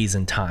certain days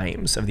and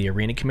times of the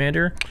arena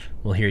commander?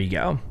 Well, here you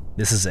go.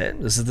 This is it.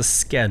 This is the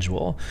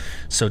schedule.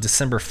 So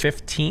December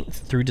 15th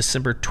through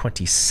December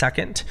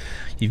 22nd,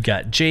 you've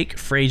got Jake,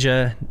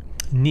 Freja,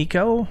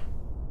 Niku.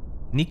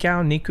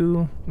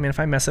 Man, if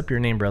I mess up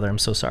your name, brother, I'm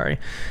so sorry.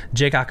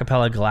 Jake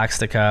Acapella,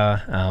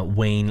 Galactica,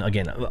 Wayne.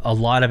 Again, a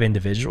lot of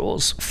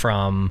individuals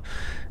from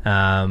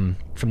the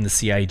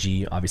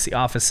CIG, obviously,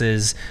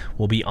 offices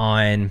will be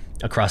on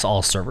across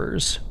all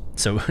servers.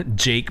 So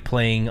Jake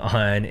playing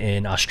on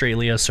an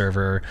Australia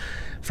server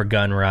for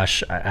Gun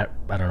Rush. I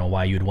don't know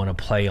why you'd want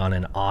to play on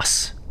an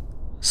AUS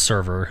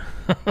server.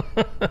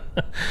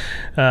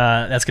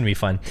 That's gonna be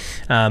fun.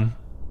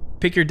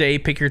 Pick your day,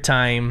 pick your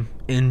time,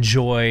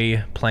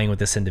 enjoy playing with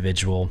this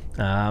individual.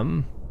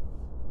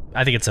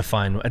 I think it's a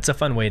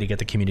fun way to get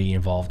the community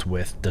involved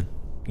with the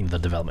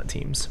development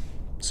teams.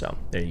 So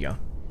there you go.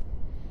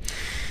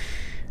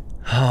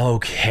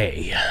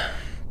 Okay,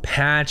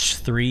 patch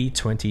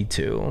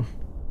 322.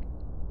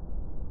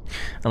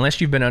 Unless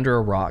you've been under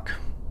a rock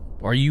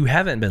or you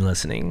haven't been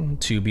listening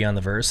to Beyond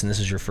the Verse and this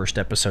is your first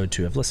episode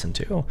to have listened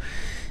to,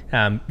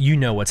 you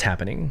know what's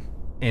happening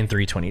in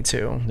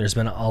 322. There's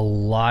been a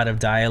lot of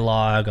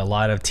dialogue, a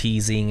lot of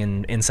teasing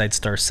and Inside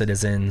Star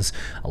Citizens,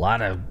 a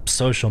lot of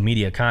social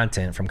media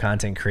content from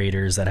content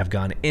creators that have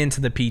gone into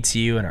the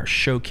PTU and are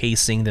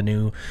showcasing the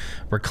new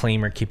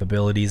Reclaimer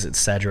capabilities,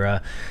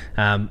 etc.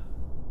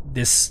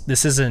 This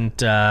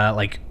isn't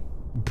like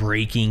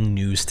breaking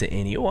news to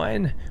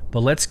anyone,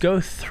 but let's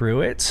go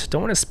through it.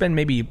 Don't want to spend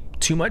maybe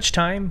too much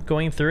time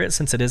going through it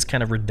since it is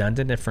kind of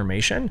redundant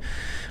information,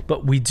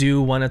 but we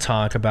do want to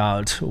talk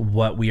about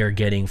what we are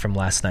getting from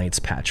last night's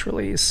patch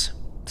release.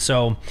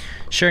 So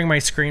sharing my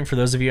screen for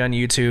those of you on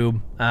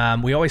YouTube,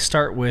 we always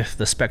start with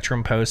the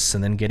Spectrum posts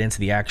and then get into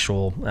the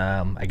actual,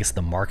 I guess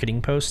the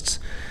marketing posts,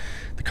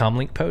 the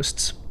comlink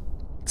posts.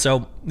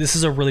 So this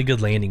is a really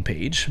good landing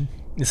page.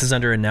 This is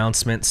under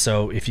announcements.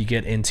 So if you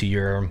get into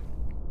your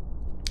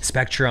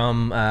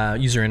Spectrum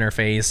user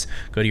interface,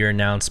 go to your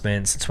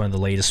announcements. It's one of the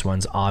latest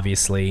ones,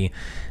 obviously.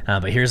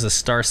 But here's the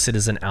Star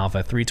Citizen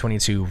Alpha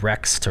 322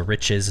 Rex to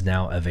Riches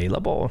now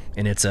available,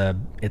 and it's a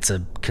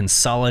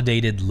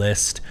consolidated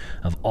list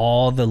of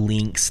all the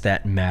links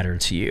that matter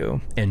to you.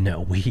 And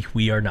no,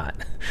 we are not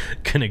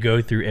gonna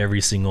go through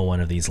every single one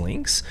of these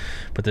links,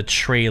 but the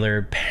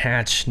trailer,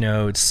 patch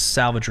notes,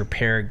 salvage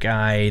repair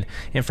guide,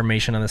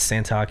 information on the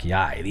Santok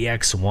Yai, the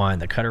X1,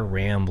 the Cutter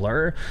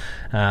Rambler,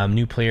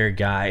 new player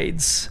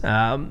guides.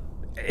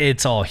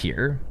 It's all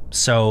here.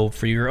 So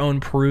for your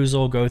own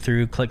perusal, go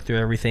through, click through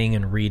everything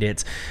and read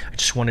it. I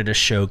just wanted to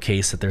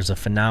showcase that there's a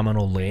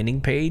phenomenal landing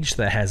page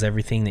that has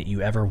everything that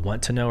you ever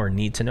want to know or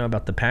need to know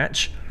about the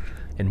patch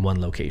in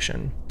one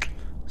location.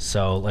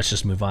 So let's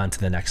just move on to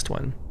the next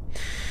one.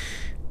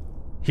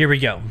 Here we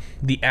go.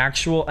 The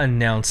actual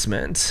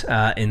announcement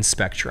in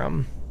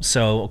Spectrum.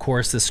 So of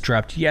course this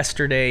dropped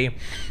yesterday,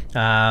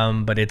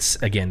 but it's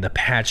again the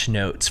patch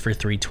notes for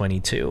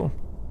 3.22.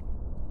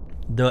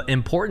 The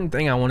important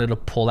thing I wanted to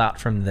pull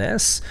out from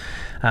this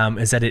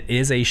is that it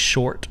is a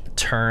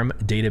short-term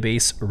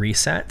database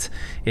reset.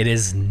 It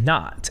is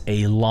not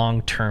a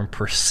long-term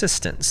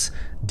persistence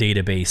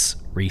database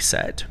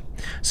reset.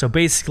 So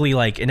basically,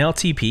 like an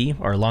LTP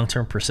or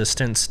long-term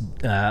persistence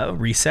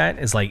reset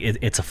is like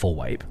it's a full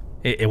wipe.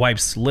 It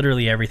wipes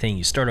literally everything.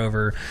 You start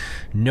over,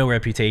 no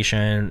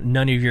reputation,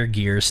 none of your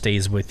gear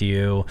stays with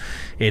you.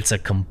 It's a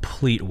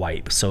complete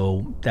wipe.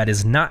 So that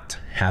is not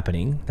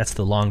happening. That's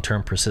the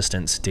long-term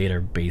persistence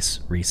database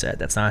reset.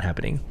 That's not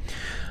happening.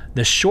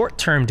 The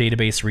short-term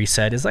database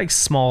reset is like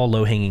small,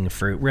 low-hanging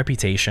fruit.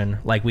 Reputation,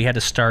 like we had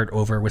to start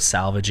over with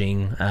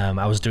salvaging.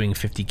 I was doing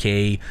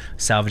 50K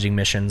salvaging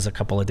missions a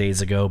couple of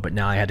days ago, but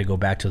now I had to go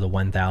back to the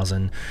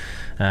 1,000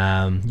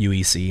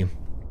 UEC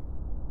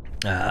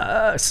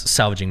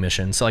salvaging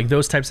missions. So like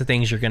those types of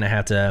things you're gonna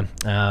have to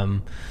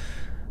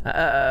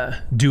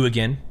do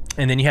again,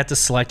 and then you have to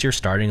select your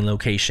starting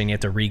location. You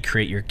have to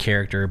recreate your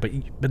character, but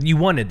you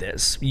wanted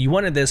this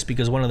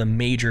because one of the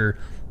major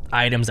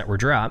items that were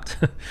dropped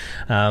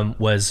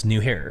was new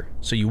hair.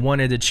 So you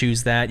wanted to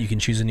choose that. You can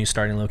choose a new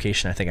starting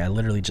location. I think I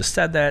literally just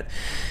said that.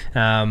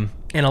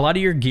 And a lot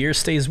of your gear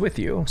stays with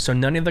you. So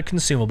none of the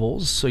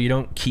consumables. So you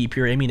don't keep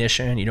your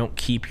ammunition. You don't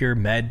keep your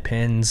med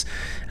pins.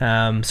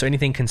 So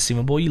anything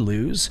consumable you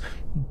lose.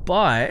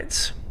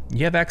 But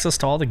you have access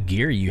to all the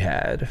gear you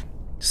had.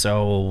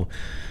 So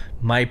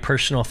my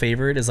personal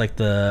favorite is like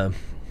I'm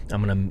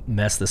going to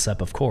mess this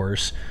up, of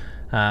course.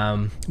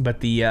 But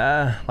the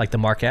like the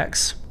Mark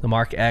X. The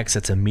Mark X,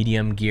 it's a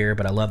medium gear,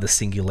 but I love the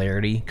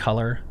singularity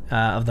color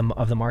of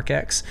the Mark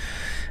X.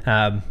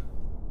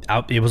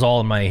 It was all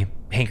in my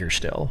hangar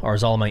still, or it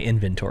was all in my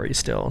inventory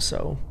still.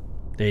 So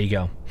there you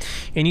go.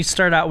 And you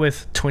start out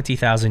with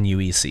 20,000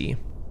 UEC.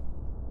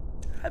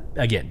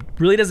 Again,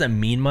 really doesn't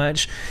mean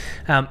much.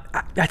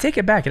 I take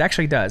it back. It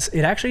actually does.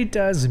 It actually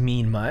does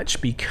mean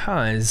much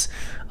because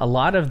a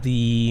lot of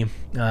the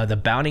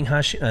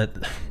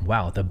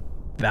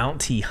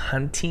bounty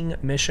hunting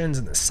missions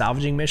and the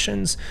salvaging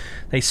missions,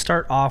 they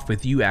start off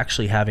with you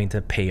actually having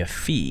to pay a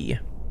fee,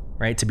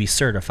 right, to be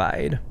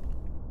certified.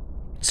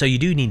 So you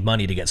do need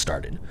money to get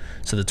started.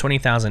 So the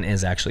 20,000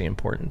 is actually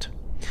important.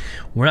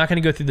 We're not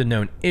going to go through the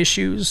known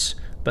issues,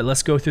 but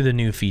let's go through the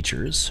new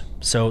features.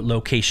 So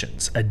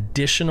locations,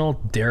 additional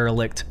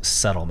derelict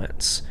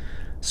settlements.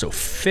 So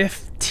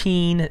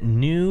 15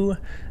 new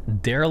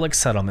derelict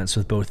settlements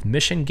with both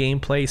mission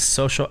gameplay,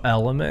 social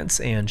elements,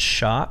 and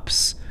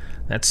shops.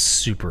 That's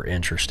super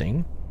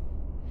interesting.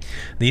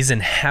 These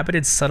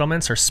inhabited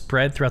settlements are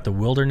spread throughout the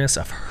wilderness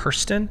of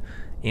Hurston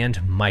and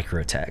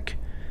Microtech,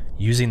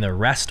 using the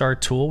Rastar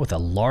tool with a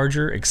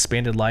larger,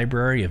 expanded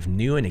library of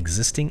new and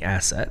existing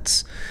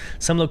assets.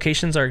 Some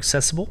locations are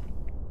accessible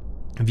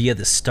via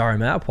the star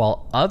map,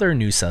 while other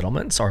new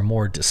settlements are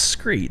more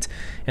discreet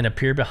and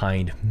appear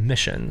behind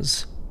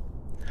missions.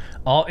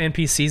 All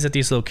NPCs at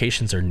these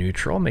locations are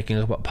neutral, making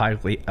up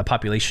a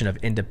population of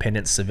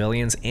independent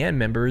civilians and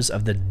members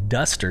of the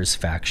Dusters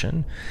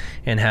faction,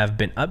 and have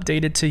been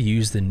updated to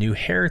use the new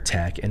hair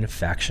tech and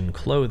faction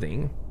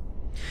clothing.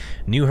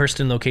 New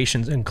Hurston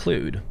locations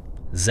include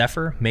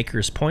Zephyr,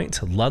 Maker's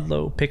Point,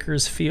 Ludlow,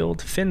 Picker's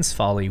Field, Finn's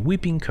Folly,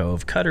 Weeping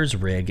Cove, Cutter's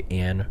Rig,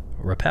 and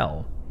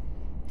Rappel.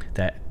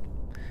 That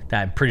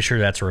I'm pretty sure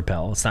that's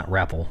Rappel. It's not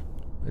Rappel.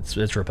 It's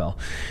Rappel.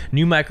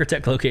 New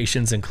Microtech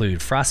locations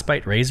include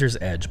Frostbite, Razor's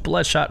Edge,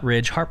 Bloodshot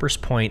Ridge, Harper's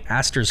Point,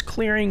 Astor's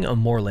Clearing,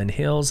 Moorland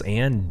Hills,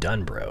 and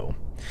Dunbro.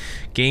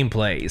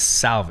 Gameplay,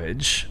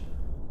 salvage.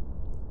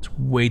 It's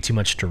way too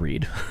much to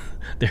read.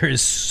 There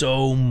is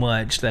so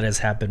much that has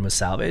happened with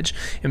salvage,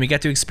 and we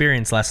got to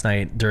experience last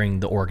night during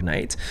the org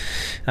night.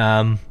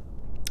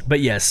 But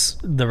yes,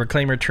 the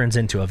Reclaimer turns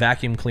into a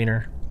vacuum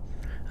cleaner.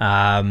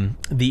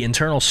 The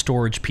internal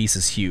storage piece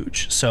is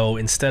huge. So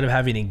instead of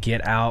having to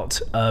get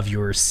out of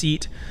your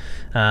seat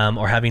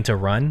or having to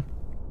run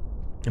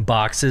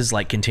boxes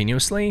like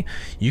continuously,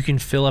 you can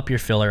fill up your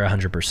filler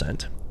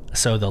 100%.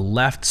 So the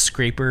left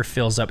scraper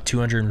fills up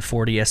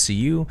 240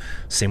 SCU.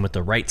 Same with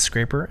the right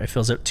scraper. It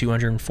fills up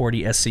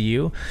 240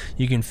 SCU.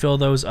 You can fill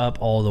those up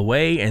all the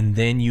way, and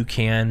then you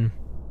can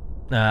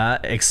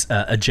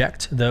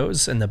eject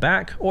those in the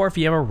back. Or if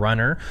you have a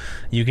runner,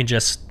 you can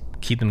just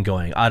keep them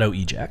going, auto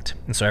eject.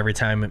 And so every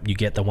time you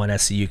get the 1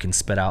 SCU, you can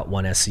spit out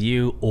 1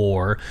 SCU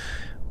or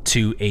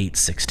 2, 8,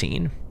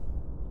 16.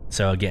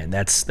 So again,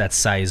 that's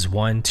size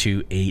 1,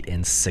 2, 8,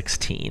 and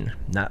 16,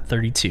 not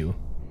 32.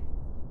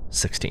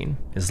 16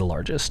 is the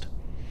largest.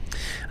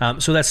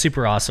 So that's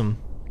super awesome.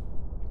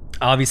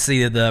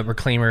 Obviously, the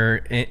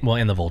Reclaimer,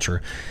 and the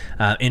Vulture,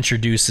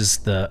 introduces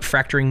the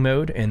fracturing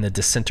mode and the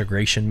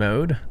disintegration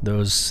mode.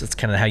 That's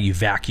kind of how you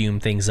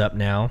vacuum things up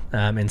now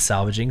in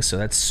salvaging, so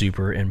that's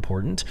super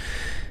important.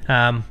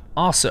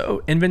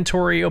 Also,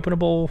 inventory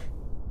openable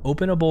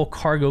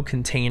cargo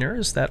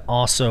containers that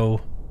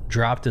also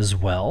dropped as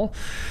well.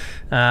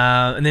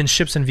 And then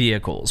ships and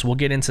vehicles. We'll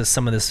get into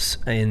some of this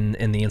in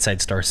the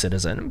Inside Star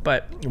Citizen,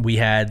 but we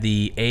had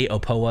the A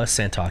Opoa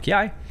Santok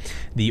Yai,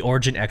 the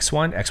Origin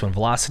X1, X1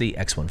 Velocity,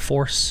 X1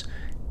 Force,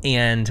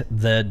 and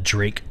the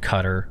Drake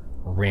Cutter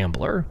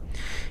Rambler.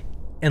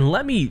 And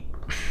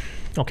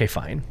okay,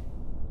 fine.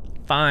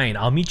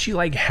 I'll meet you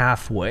like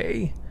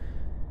halfway.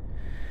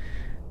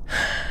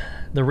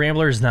 The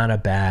Rambler is not a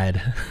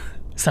bad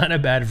it's not a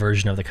bad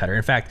version of the Cutter.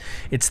 In fact,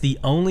 it's the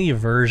only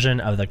version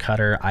of the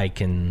Cutter I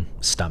can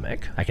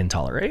stomach, I can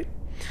tolerate.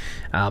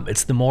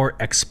 It's the more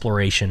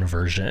exploration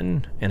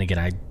version. And again,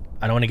 I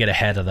don't want to get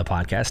ahead of the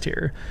podcast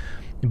here,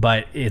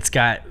 but it's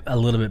got a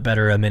little bit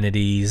better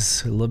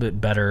amenities, a little bit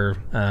better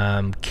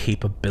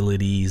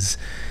capabilities.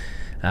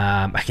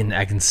 I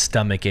can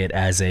stomach it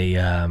as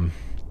a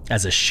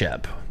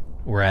ship,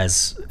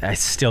 whereas I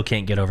still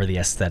can't get over the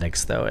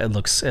aesthetics though. It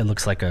looks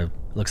like a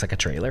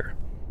trailer.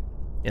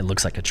 It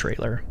looks like a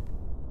trailer.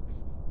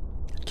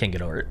 Can't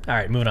get over it. All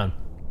right, moving on.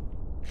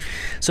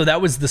 So that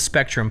was the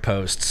Spectrum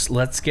posts.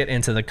 Let's get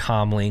into the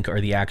comlink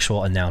or the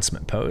actual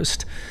announcement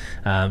post.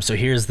 So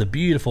here's the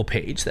beautiful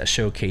page that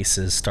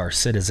showcases Star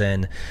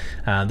Citizen.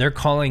 They're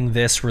calling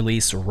this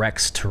release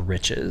Rex to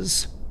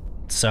Riches.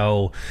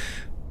 So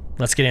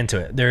let's get into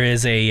it. There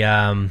is a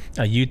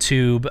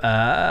YouTube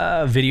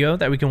video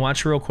that we can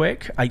watch real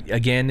quick.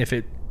 Again, if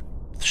it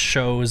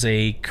shows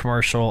a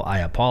commercial, I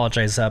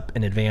apologize up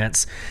in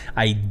advance.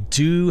 I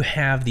do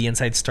have the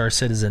Inside Star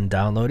Citizen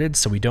downloaded,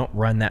 so we don't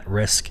run that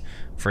risk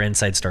for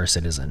Inside Star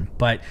Citizen.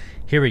 But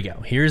here we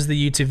go. Here's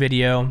the YouTube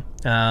video.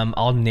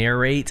 I'll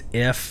narrate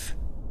if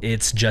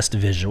it's just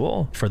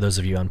visual for those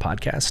of you on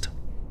podcast.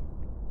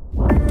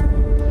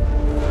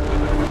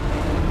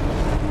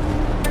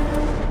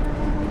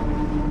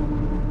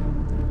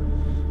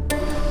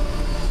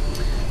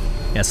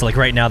 Yeah, so like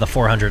right now the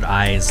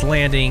 400i is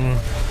landing.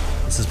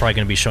 This is probably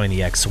going to be showing the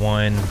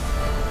X1.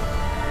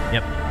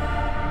 Yep.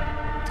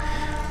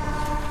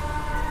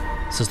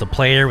 This is the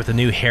player with the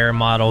new hair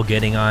model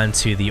getting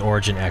onto the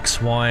Origin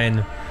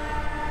X1.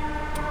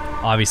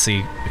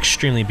 Obviously,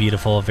 extremely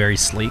beautiful, very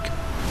sleek.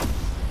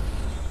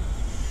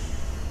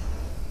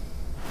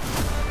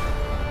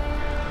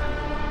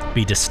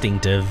 Be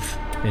distinctive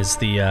is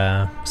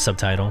the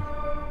subtitle.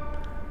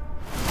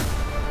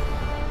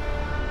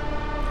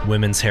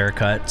 Women's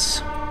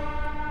haircuts.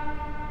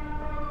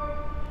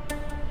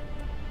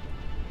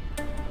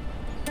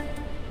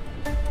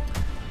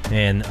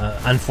 And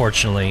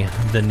unfortunately,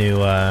 the new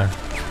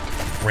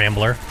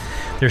Rambler.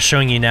 They're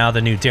showing you now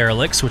the new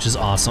Derelicts, which is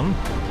awesome.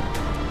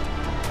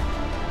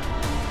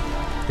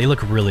 They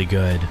look really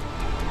good.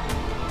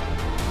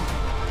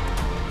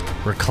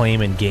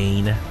 Reclaim and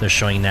Gain. They're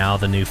showing now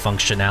the new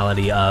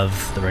functionality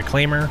of the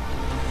Reclaimer.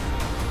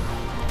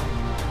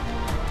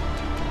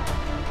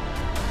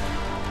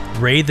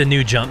 Raid the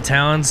new Jump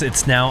Towns.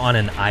 It's now on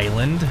an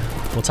island.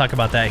 We'll talk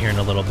about that here in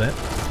a little bit.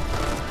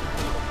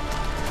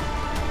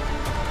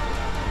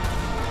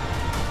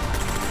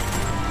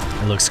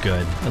 It looks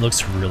good. It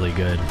looks really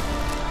good.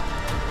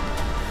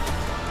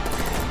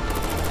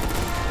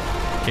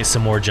 Okay,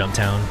 some more Jump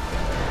Town.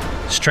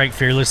 Strike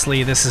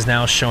Fearlessly. This is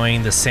now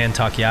showing the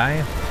Santok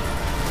Yai.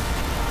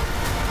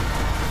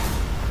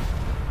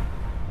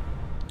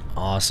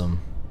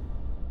 Awesome.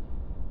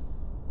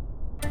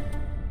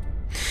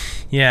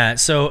 Yeah,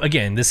 so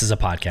again, this is a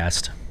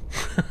podcast.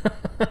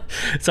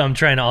 So I'm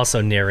trying to also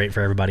narrate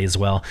for everybody as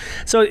well.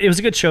 So it was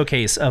a good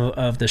showcase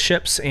of the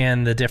ships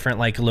and the different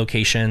like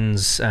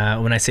locations.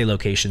 When I say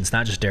locations,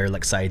 not just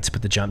derelict sites,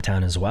 but the Jump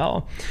Town as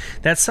well.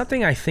 That's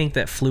something I think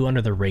that flew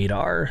under the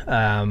radar,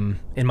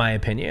 in my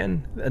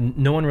opinion.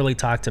 No one really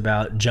talked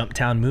about Jump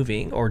Town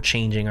moving or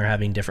changing or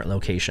having different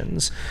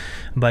locations.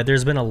 But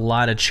there's been a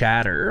lot of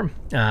chatter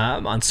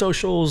on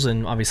socials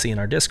and obviously in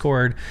our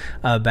Discord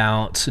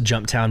about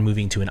Jump Town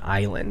moving to an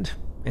island.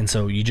 And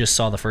so you just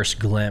saw the first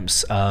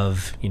glimpse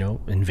of, you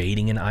know,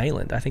 invading an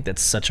island. I think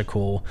that's such a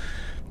cool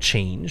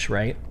change,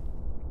 right?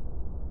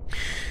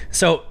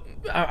 So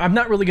I'm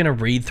not really going to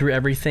read through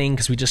everything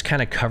because we just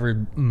kind of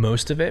covered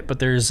most of it, but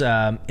there's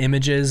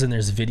images and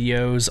there's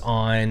videos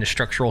on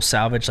structural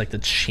salvage, like the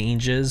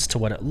changes to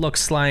what it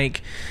looks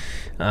like.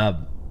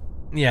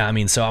 Yeah, I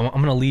mean, so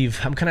I'm going to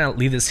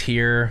leave this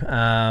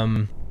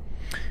here.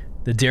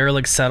 The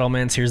derelict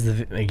settlements, here's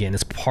again,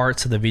 it's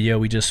parts of the video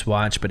we just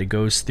watched, but it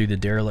goes through the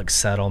derelict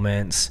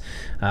settlements,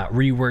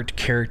 reworked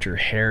character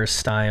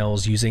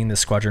hairstyles using the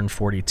Squadron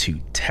 42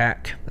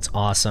 tech. That's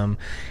awesome.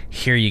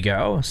 Here you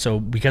go. So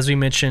because we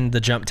mentioned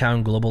the Jump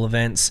Town global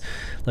events,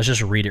 let's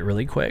just read it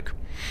really quick.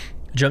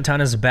 Jump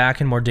Town is back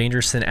and more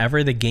dangerous than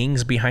ever. The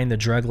gangs behind the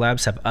drug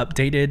labs have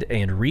updated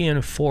and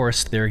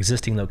reinforced their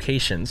existing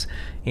locations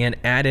and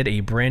added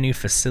a brand new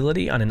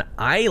facility on an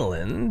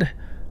island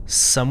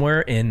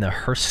somewhere in the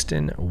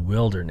Hurston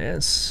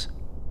Wilderness.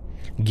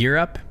 Gear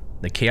up.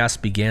 The chaos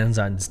begins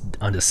on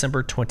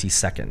December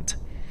 22nd.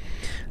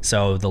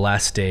 So the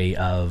last day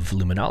of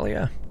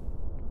Luminalia.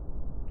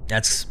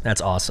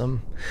 That's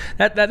awesome.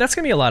 That's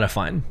gonna be a lot of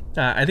fun.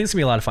 I think it's gonna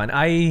be a lot of fun.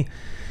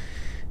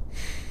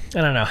 I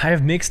don't know. I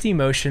have mixed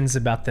emotions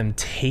about them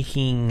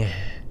taking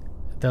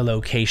the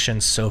location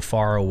so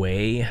far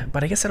away,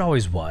 but I guess it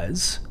always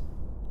was.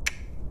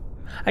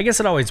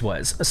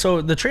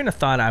 So the train of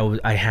thought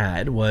I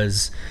had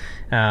was,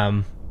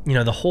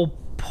 the whole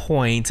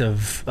point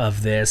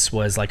of this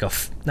was like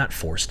not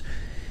forced.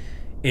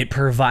 It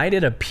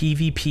provided a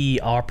PvP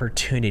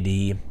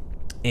opportunity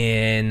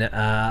in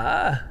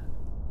the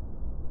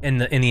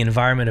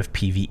environment of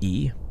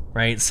PvE.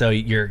 Right, so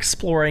you're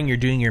exploring, you're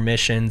doing your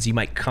missions, you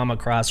might come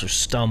across or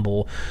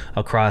stumble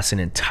across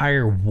an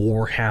entire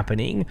war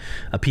happening,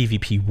 a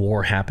PvP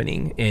war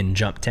happening in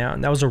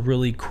Jumptown. That was a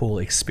really cool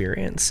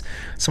experience.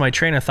 So my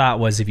train of thought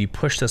was, if you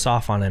push this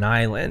off on an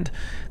island,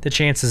 the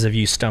chances of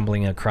you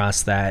stumbling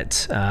across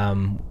that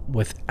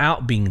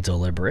without being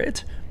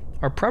deliberate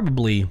are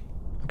probably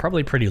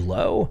pretty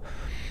low.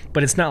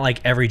 But it's not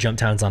like every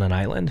Jumptown's on an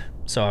island.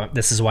 So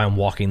this is why I'm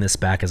walking this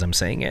back as I'm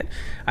saying it.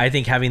 I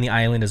think having the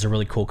island is a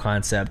really cool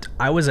concept.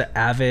 I was an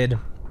avid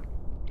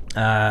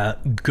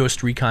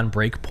Ghost Recon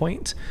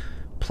Breakpoint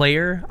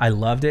player. I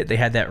loved it. They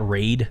had that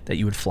raid that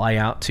you would fly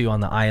out to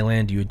on the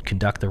island. You would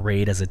conduct the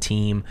raid as a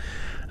team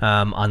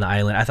on the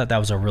island. I thought that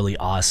was a really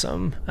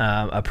awesome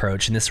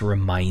approach. And this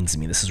reminds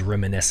me, this is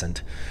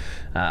reminiscent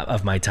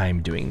of my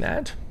time doing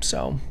that.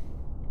 So,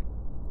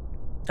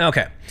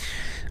 okay.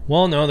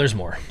 Well, no, there's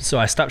more. So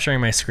I stopped sharing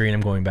my screen.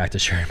 I'm going back to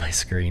sharing my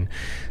screen.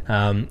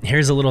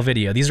 Here's a little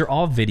video. These are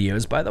all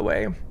videos, by the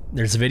way.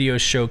 There's videos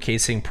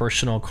showcasing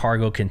personal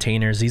cargo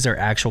containers. These are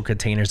actual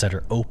containers that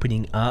are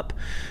opening up,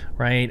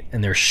 right?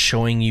 And they're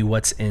showing you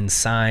what's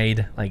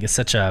inside. Like, it's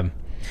such an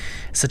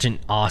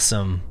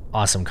awesome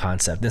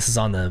concept. This is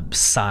on the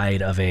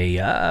side of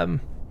a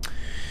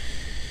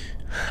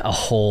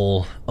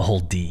whole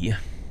D,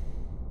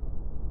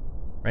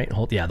 right?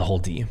 The whole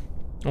D.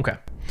 Okay.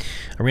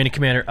 Arena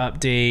Commander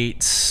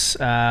updates.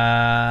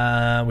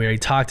 We already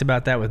talked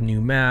about that with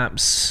new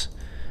maps.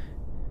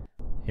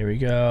 Here we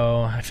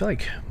go. I feel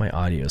like my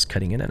audio is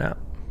cutting in and out.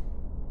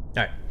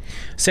 All right.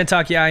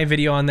 Santok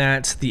video on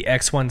that. The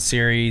X1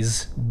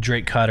 series,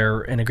 Drake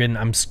Cutter. And again,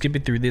 I'm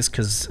skipping through this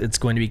because it's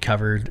going to be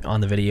covered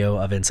on the video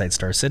of Inside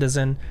Star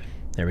Citizen.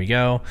 There we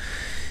go.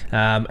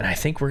 And I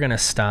think we're going to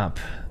stop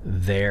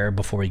there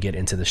before we get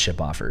into the ship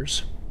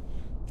offers.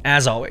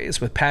 As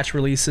always, with patch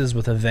releases,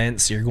 with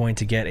events, you're going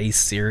to get a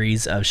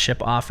series of ship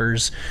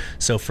offers.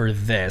 So for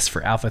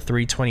Alpha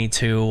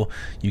 322,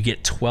 you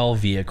get 12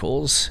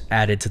 vehicles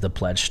added to the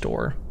pledge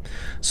store.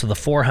 So the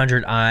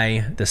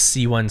 400i, the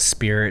C1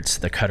 Spirit,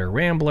 the Cutter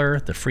Rambler,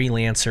 the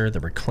Freelancer, the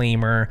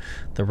Reclaimer,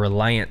 the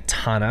Reliant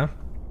Tana,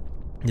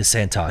 the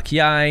Santok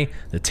Yai,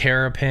 the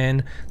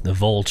Terrapin, the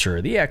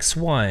Vulture, the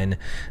X1,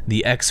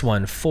 the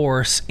X1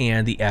 Force,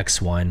 and the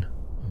X1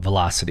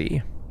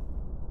 Velocity.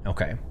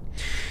 Okay.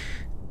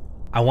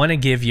 I want to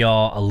give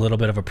y'all a little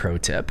bit of a pro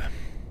tip.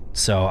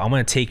 So I'm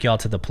going to take y'all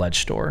to the pledge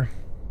store.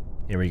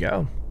 Here we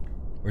go.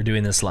 We're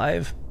doing this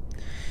live.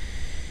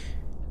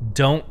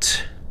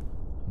 Don't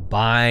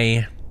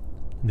buy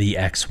the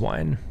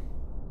X1.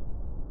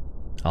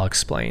 I'll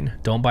explain.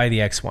 Don't buy the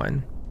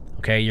X1.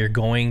 Okay, you're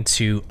going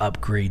to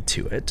upgrade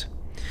to it.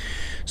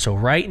 So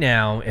right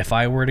now, if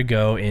I were to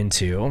go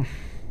into,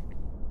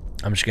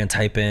 I'm just going to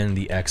type in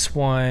the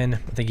X1. I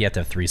think you have to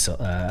have three, you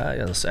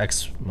have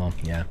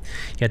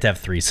to have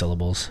 3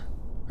 syllables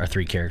or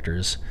 3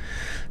 characters.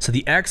 So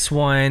the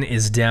X1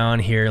 is down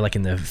here like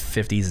in the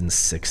 50s and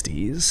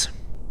 60s.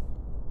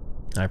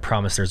 I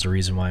promise there's a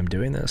reason why I'm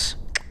doing this.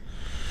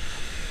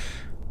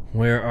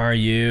 Where are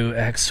you,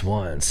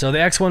 X1? So the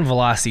X1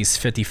 Velocity is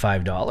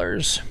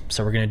 $55.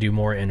 So we're going to do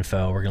more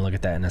info. We're going to look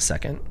at that in a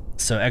second.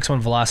 So X1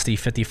 Velocity,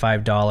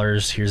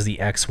 $55. Here's the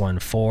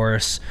X1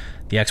 Force.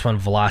 The X1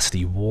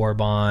 Velocity War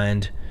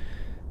Bond.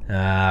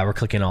 We're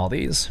clicking all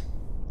these.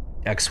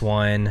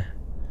 X1.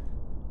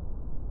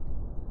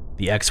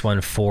 The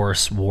X1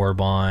 Force War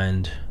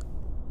Bond.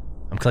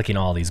 I'm clicking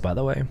all these, by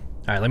the way. All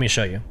right, let me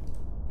show you.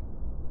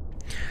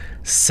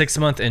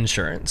 6-month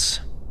insurance.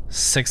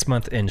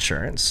 6-month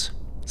insurance.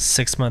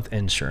 6-month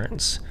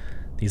insurance.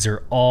 These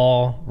are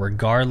all,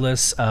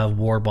 regardless of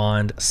War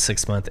Bond,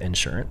 6-month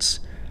insurance.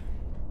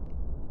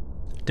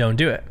 Don't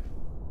do it.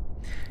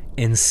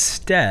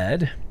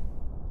 Instead,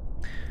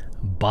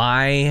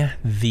 buy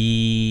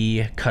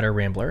the Cutter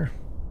Rambler.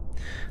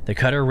 The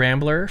Cutter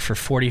Rambler for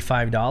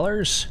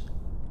 $45,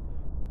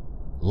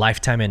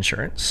 lifetime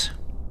insurance.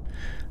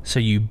 So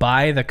you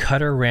buy the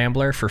Cutter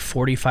Rambler for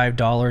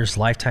 $45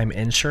 lifetime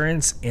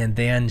insurance and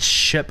then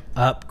ship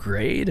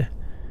upgrade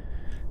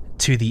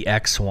to the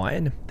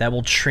X1. That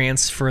will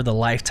transfer the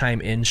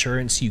lifetime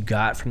insurance you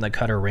got from the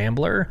Cutter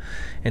Rambler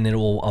and it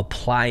will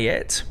apply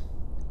it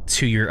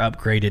to your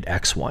upgraded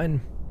X1.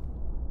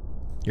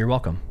 You're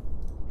welcome.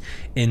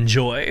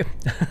 Enjoy.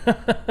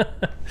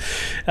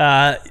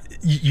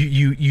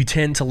 You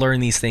tend to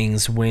learn these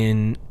things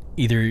when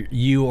either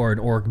you or an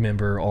org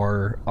member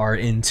are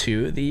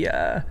into the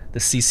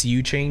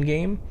CCU chain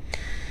game.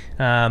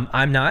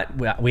 I'm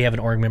not. We have an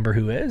org member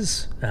who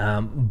is,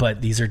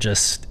 but these are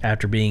just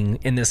after being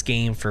in this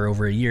game for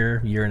over a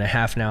year and a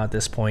half now at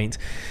this point.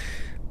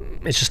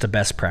 It's just a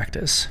best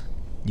practice.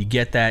 You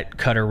get that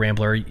Cutter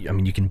Rambler. I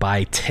mean, you can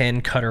buy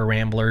 10 Cutter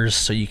Ramblers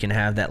so you can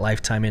have that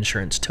lifetime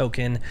insurance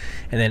token.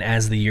 And then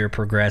as the year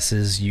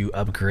progresses, you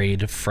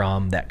upgrade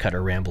from that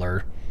Cutter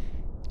Rambler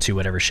to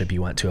whatever ship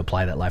you want to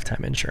apply that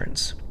lifetime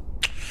insurance.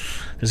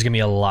 There's going to be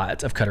a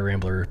lot of Cutter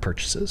Rambler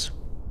purchases.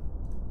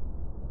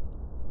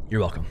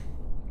 You're welcome.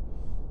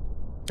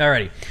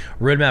 Alrighty,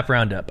 roadmap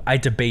roundup. I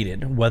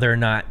debated whether or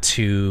not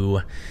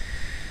to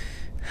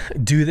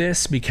do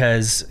this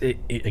because,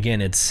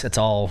 again, it's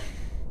all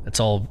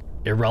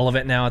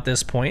irrelevant now at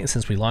this point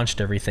since we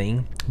launched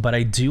everything, but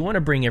I do want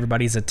to bring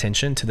everybody's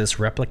attention to this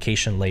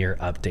replication layer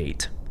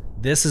update.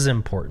 This is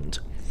important.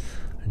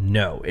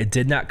 No, it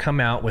did not come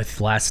out with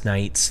last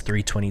night's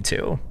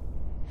 3.22,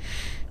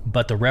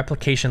 but the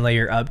replication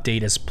layer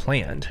update is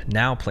planned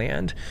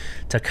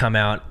to come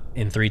out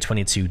in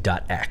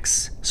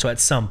 3.22.x. So at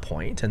some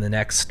point in the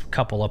next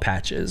couple of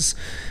patches,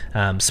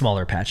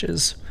 smaller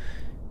patches,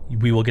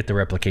 we will get the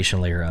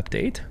replication layer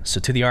update. So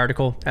to the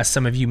article, as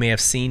some of you may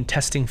have seen,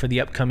 testing for the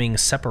upcoming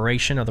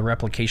separation of the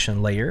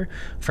replication layer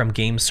from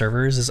game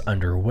servers is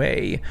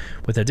underway,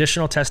 with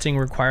additional testing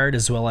required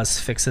as well as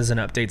fixes and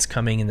updates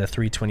coming in the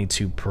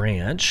 3.22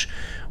 branch.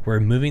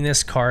 We're moving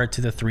this card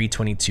to the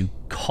 3.22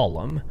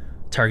 column,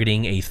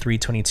 targeting a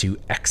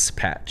 3.22x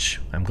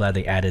patch. I'm glad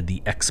they added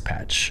the X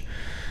patch.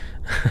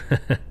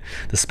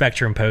 The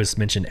Spectrum post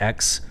mentioned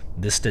X.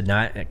 This did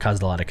not. It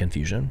caused a lot of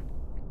confusion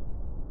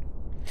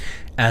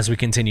as we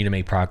continue to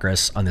make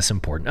progress on this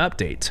important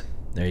update.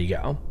 There you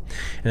go.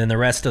 And then the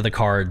rest of the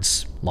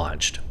cards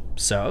launched.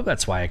 So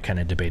that's why I kind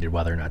of debated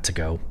whether or not to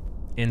go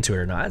into it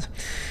or not.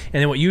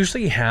 And then what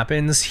usually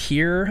happens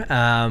here,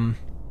 I'm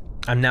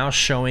now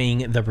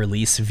showing the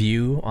release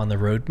view on the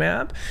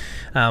roadmap.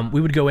 We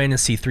would go in and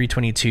see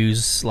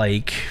 3.22's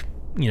like,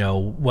 you know,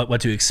 what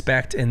to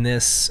expect in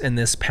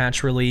this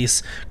patch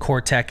release.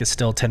 Core tech is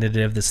still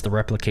tentative. This is the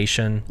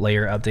replication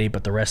layer update,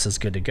 but the rest is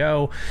good to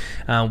go.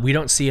 We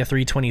don't see a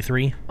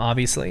 3.23,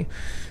 obviously.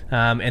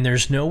 And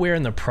there's nowhere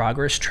in the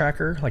progress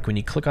tracker, like when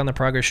you click on the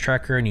progress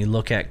tracker and you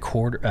look at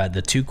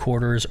the 2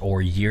 quarters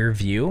or year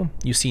view,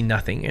 you see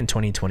nothing in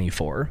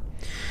 2024.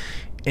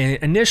 And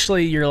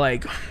initially you're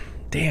like,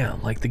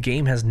 damn, like the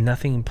game has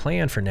nothing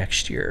planned for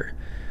next year.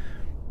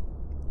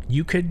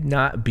 You could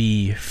not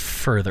be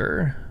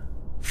further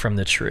from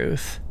the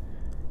truth.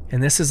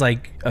 And this is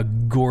like a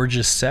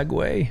gorgeous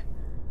segue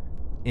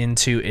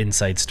into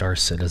Inside Star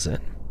Citizen.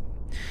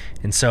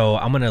 And so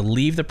I'm going to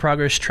leave the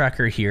progress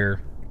tracker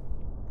here.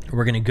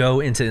 We're going to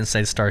go into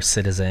Inside Star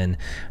Citizen,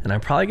 and I'm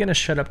probably going to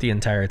shut up the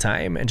entire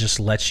time and just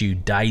let you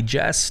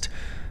digest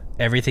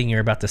everything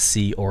you're about to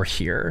see or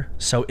hear.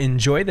 So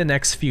enjoy the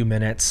next few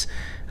minutes.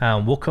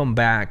 We'll come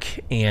back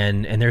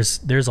and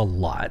there's a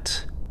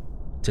lot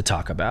to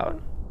talk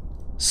about.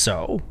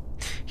 So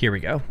here we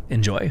go.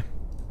 Enjoy.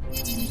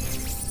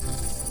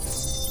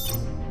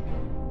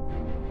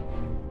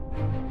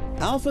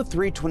 Alpha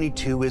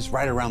 3.22 is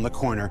right around the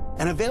corner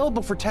and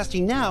available for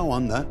testing now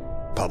on the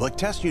public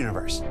test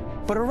universe.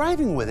 But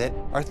arriving with it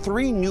are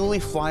 3 newly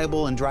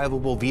flyable and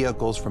drivable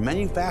vehicles from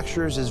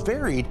manufacturers as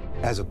varied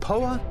as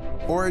Apoa,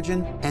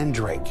 Origin, and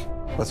Drake.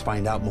 Let's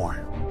find out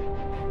more.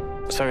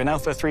 So in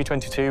Alpha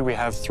 3.22, we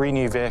have 3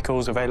 new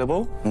vehicles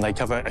available, and they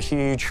cover a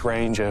huge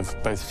range of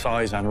both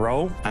size and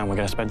role, and we're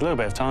going to spend a little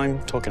bit of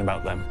time talking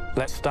about them.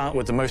 Let's start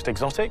with the most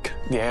exotic,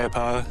 the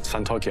Aopa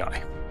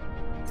Santokyai.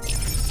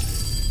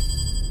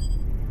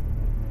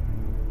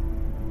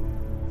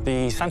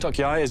 The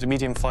Santokyai is a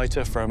medium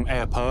fighter from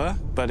Aopa,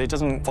 but it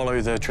doesn't follow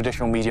the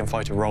traditional medium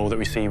fighter role that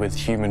we see with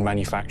human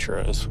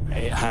manufacturers.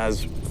 It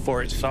has,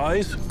 for its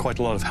size, quite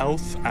a lot of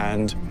health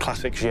and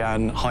classic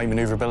Xi'an high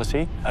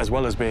maneuverability, as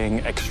well as being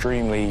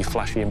extremely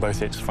flashy in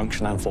both its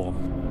function and form.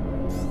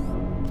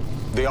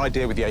 The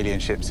idea with the alien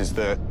ships is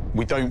that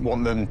we don't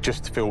want them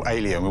just to feel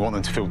alien. We want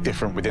them to feel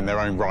different within their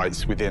own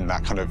rights, within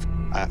that kind of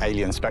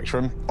alien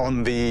spectrum.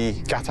 On the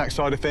Gattac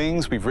side of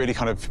things, we've really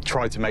kind of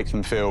tried to make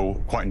them feel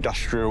quite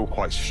industrial,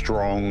 quite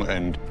strong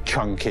and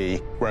chunky.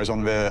 Whereas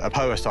on the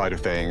Apoa side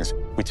of things,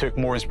 we took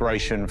more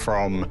inspiration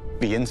from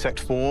the insect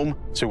form.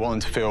 So we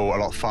want them to feel a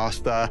lot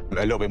faster, a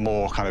little bit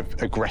more kind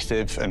of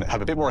aggressive and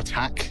have a bit more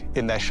attack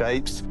in their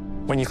shapes.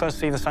 When you first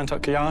see the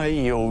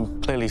Santokyai, you'll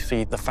clearly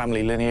see the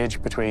family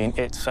lineage between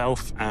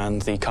itself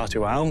and the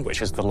Katual,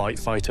 which is the light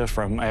fighter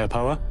from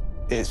Aopa.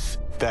 It's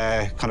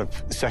their kind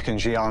of second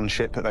Xi'an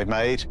ship that they've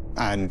made,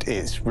 and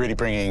it's really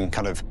bringing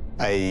kind of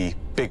a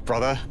big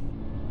brother.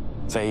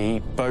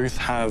 They both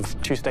have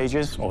 2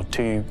 stages, or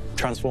 2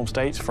 transform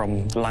states,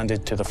 from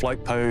landed to the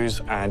flight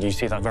pose, and you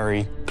see that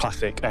very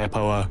classic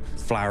Aopa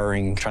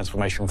flowering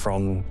transformation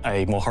from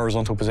a more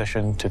horizontal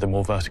position to the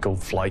more vertical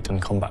flight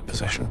and combat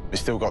position.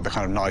 It's still got the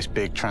kind of nice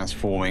big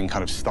transforming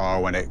kind of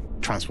style when it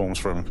transforms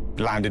from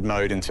landed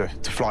mode into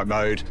flight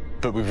mode,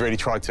 but we've really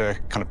tried to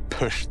kind of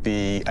push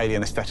the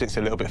alien aesthetics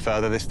a little bit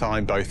further this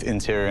time, both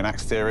interior and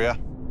exterior.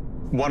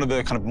 One of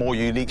the kind of more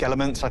unique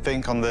elements, I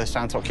think, on the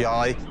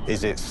Santokyai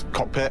is its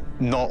cockpit.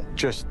 Not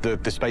just the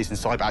space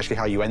inside, but actually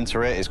how you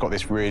enter it. It's got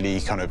this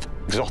really kind of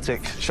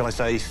exotic, shall I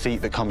say,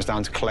 seat that comes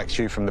down to collect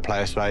you from the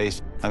player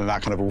space, and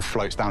that kind of all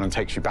floats down and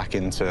takes you back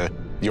into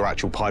your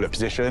actual pilot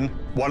position.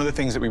 One of the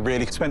things that we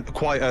really spent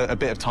quite a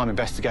bit of time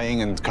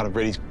investigating and kind of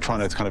really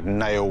trying to kind of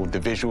nail the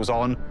visuals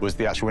on was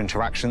the actual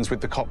interactions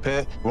with the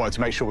cockpit. We wanted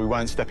to make sure we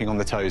weren't stepping on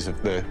the toes of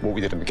what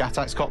we did in the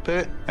Gatax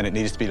cockpit, and it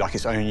needed to be like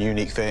its own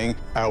unique thing.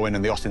 Elwin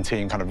and the Austin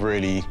team kind of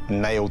really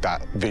nailed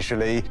that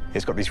visually.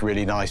 It's got these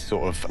really nice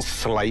sort of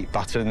slate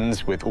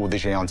buttons with all the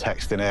Xeon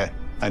text in it.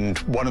 And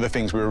one of the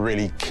things we were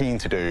really keen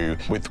to do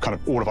with kind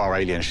of all of our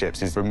alien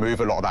ships is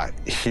remove a lot of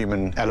that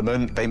human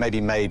element. They may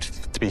be made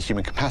to be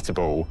human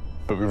compatible,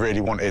 but we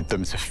really wanted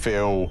them to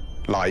feel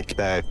like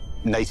their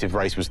native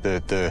race was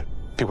the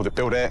people that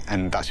built it,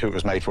 and that's who it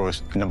was made for,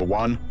 as number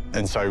one.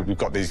 And so we've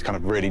got these kind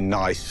of really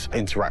nice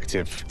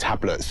interactive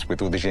tablets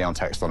with all the Xeon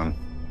text on them.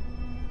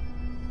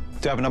 We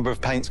do have a number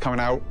of paints coming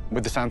out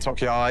with the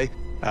Santok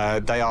AI.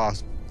 They are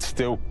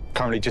still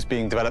currently just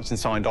being developed and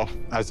signed off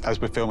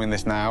as we're filming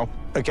this now.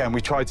 Again,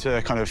 we tried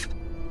to kind of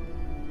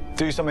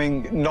do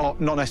something not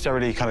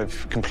necessarily kind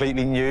of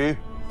completely new,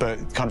 but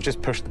kind of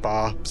just push the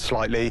bar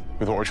slightly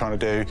with what we're trying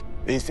to do.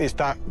 It's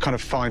that kind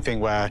of fine thing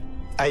where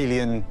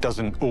alien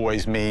doesn't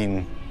always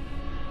mean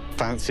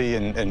fancy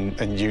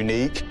and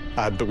unique,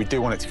 but we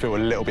do want it to feel a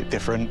little bit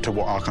different to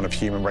what our kind of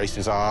human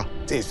races are.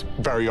 It's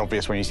very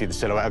obvious when you see the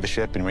silhouette of the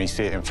ship and when you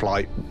see it in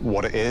flight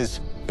what it is,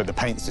 but the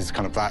paints is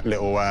kind of that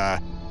little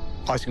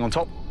icing on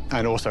top.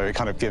 And also it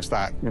kind of gives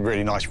that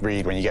really nice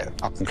read when you get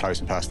up and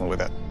close and personal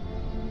with it.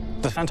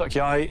 The Santok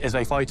AI is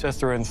a fighter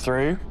through and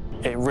through.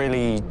 It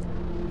really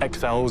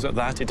excels at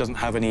that. It doesn't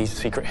have any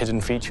secret hidden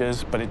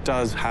features, but it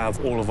does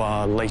have all of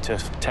our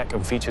latest tech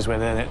and features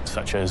within it,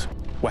 such as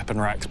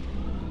weapon racks,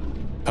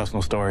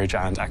 personal storage,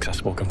 and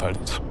accessible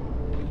components.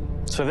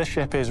 So this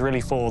ship is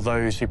really for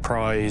those who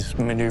prize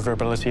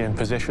maneuverability and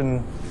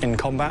position in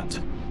combat.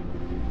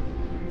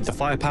 The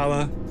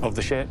firepower of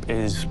the ship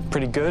is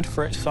pretty good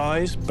for its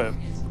size, but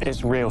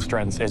its real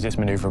strength is its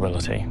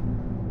maneuverability.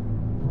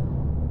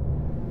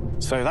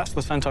 So that's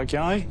the Santok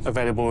AI,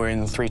 available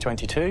in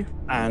 322,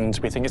 and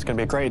we think it's going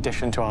to be a great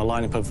addition to our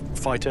lineup of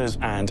fighters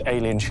and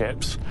alien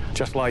ships.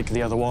 Just like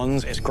the other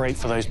ones, it's great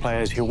for those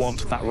players who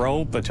want that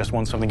role, but just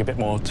want something a bit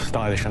more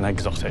stylish and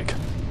exotic.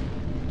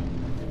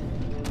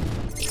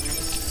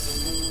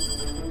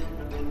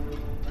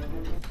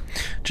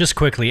 Just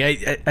quickly,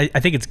 I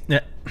think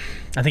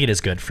it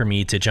is good for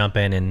me to jump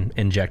in and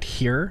inject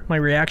here my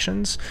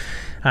reactions.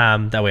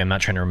 That way I'm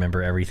not trying to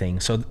remember everything.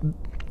 So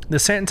the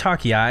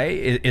Santok AI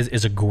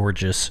is a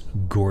gorgeous,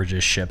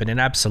 gorgeous ship, and it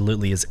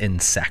absolutely is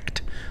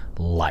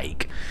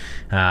insect-like.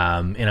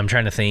 And I'm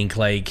trying to think,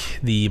 like,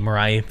 the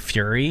Mirai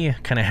Fury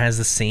kind of has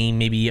the same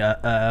maybe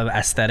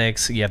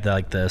aesthetics. You have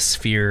the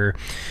sphere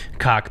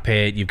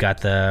cockpit. You've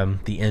got the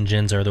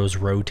engines are those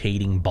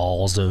rotating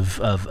balls of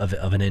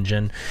an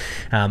engine.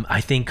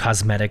 I think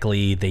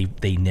cosmetically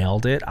they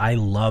nailed it. I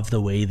love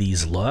the way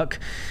these look.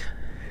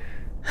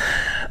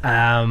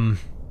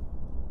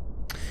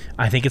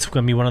 I think it's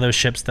going to be one of those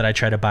ships that I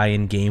try to buy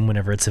in game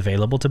whenever it's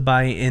available to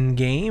buy in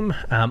game.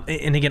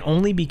 And again,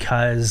 only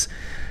because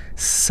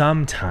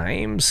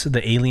sometimes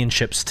the alien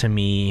ships to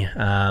me,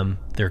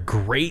 they're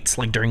great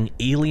like during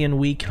Alien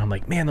Week, and I'm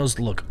like, man, those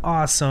look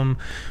awesome,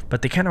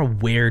 but they kind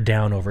of wear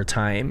down over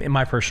time. In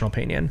my personal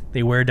opinion,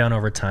 they wear down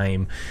over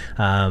time.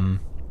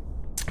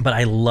 But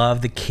I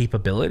love the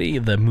capability,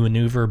 the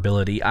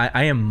maneuverability.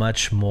 I am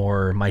much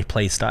more, my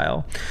play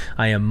style,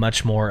 I am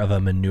much more of a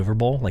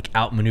maneuverable, like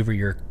outmaneuver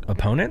your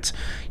opponent.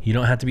 You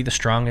don't have to be the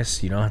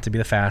strongest, you don't have to be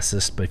the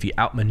fastest, but if you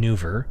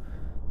outmaneuver,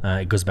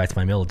 it goes back to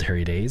my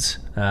military days,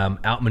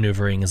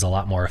 outmaneuvering is a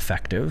lot more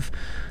effective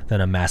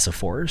than a massive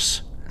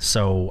force.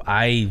 So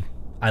I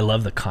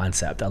love the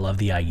concept, I love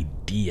the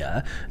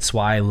idea. That's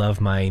why I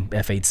love my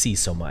F8C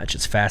so much.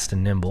 It's fast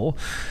and nimble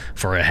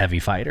for a heavy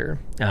fighter.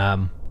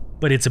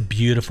 But it's a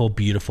beautiful,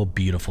 beautiful,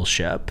 beautiful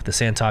ship. The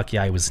Santok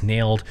AI was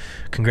nailed.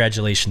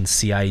 Congratulations,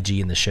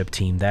 CIG and the ship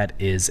team. That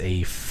is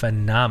a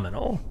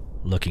phenomenal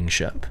looking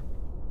ship.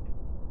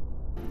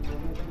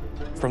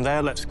 From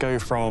there, let's go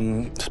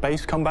from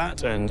space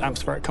combat and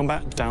atmospheric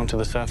combat down to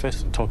the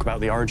surface and talk about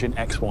the Origin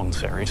X1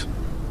 series.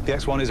 The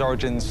X1 is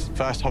Origin's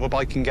first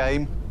hoverbiking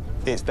game.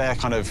 It's their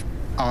kind of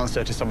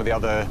answer to some of the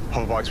other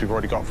hoverbikes we've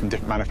already got from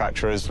different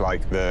manufacturers,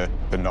 like the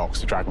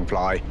Nox, the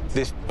Dragonfly.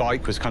 This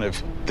bike was kind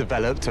of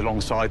developed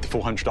alongside the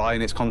 400i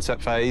in its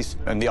concept phase,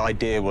 and the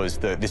idea was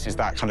that this is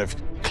that kind of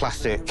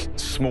classic,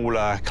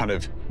 smaller kind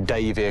of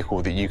day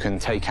vehicle that you can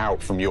take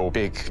out from your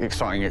big,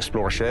 exciting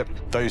explorer ship.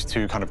 Those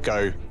two kind of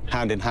go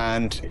hand in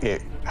hand.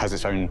 It has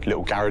its own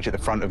little garage at the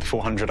front of the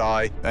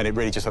 400i, and it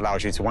really just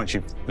allows you to, once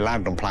you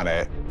land on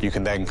planet, you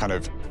can then kind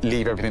of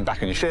leave everything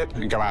back in your ship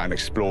and go out and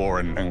explore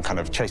and kind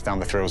of chase down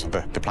the thrills of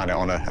the planet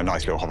on a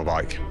nice little hover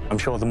bike. I'm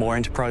sure the more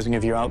enterprising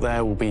of you out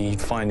there will be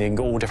finding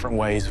all different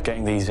ways of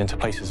getting these into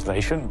places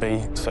they shouldn't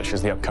be, such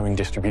as the upcoming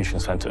distribution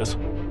centers.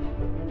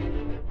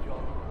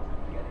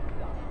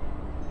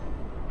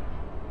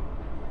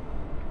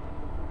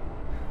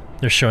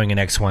 They're showing an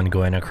X1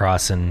 going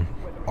across an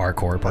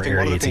R-Corp or I think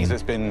Area one of the 18. things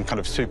that's been kind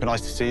of super nice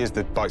to see as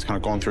the bike's kind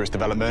of gone through its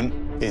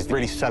development is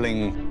really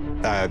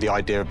selling the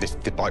idea of this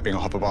bike being a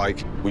hover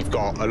bike. We've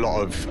got a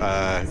lot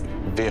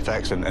of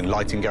VFX and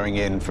lighting going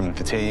in from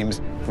the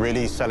teams,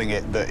 really selling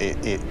it that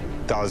it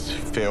does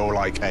feel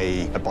like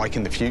a bike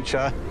in the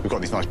future. We've got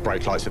these nice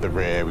brake lights at the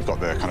rear, we've got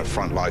the kind of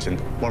front lights, and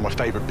one of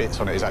my favourite bits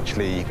on it is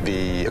actually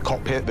the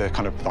cockpit, the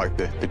kind of like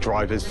the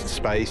driver's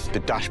space. The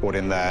dashboard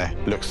in there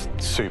looks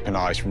super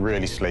nice,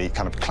 really sleek,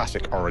 kind of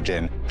classic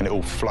Origin, and it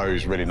all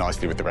flows really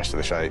nicely with the rest of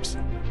the shapes.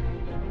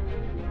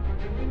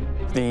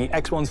 The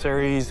X1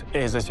 series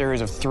is a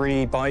series of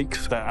 3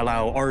 bikes that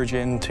allow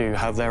Origin to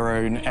have their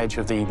own edge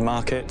of the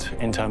market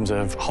in terms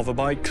of hover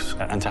bikes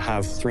and to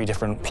have 3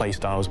 different play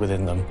styles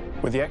within them.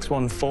 With the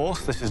X1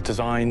 Force, this is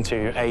designed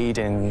to aid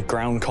in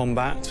ground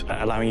combat,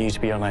 allowing you to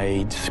be on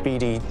a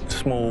speedy,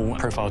 small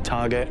profile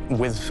target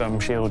with some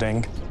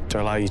shielding to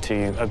allow you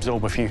to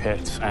absorb a few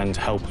hits and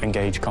help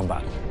engage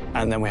combat.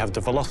 And then we have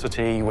the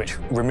Velocity, which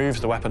removes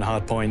the weapon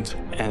hardpoint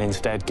and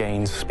instead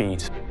gains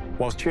speed.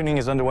 Whilst tuning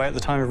is underway at the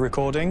time of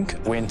recording,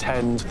 we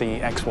intend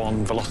the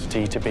X1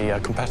 Velocity to be a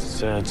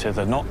competitor to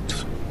the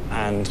Nox,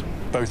 and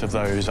both of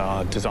those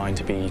are designed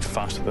to be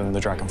faster than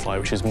the Dragonfly,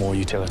 which is more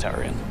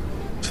utilitarian.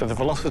 So the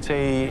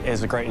Velocity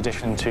is a great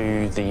addition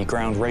to the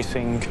ground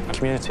racing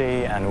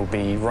community and will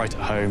be right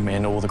at home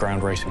in all the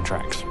ground racing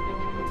tracks.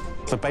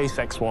 The base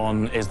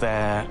X1 is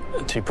there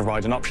to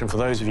provide an option for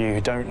those of you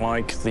who don't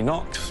like the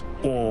Nox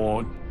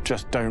or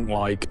just don't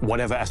like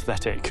whatever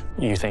aesthetic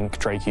you think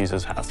Drake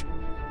users have.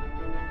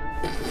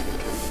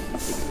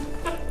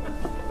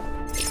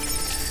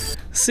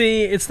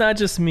 See, it's not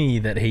just me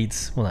that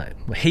hates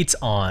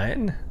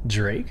on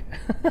Drake.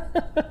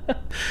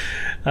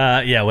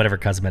 Yeah, whatever,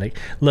 cosmetic.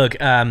 Look,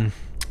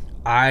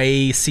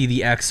 I see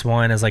the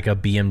X1 as like a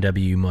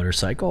BMW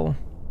motorcycle,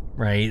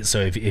 right?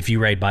 So if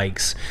you ride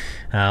bikes,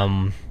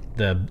 the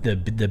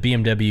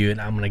BMW, and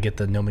I'm gonna get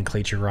the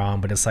nomenclature wrong,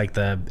 but it's like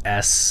the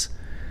S.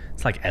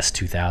 It's like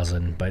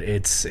S2000, but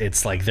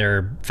it's like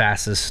their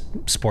fastest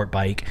sport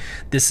bike.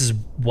 This is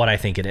what I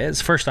think it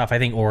is. First off, I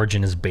think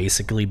Origin is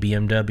basically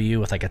BMW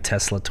with like a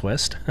Tesla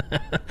twist.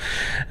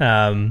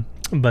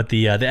 But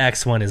the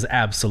X1 is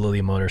absolutely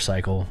a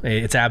motorcycle.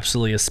 It's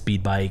absolutely a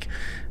speed bike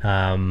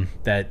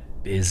that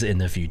is in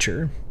the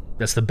future.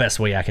 That's the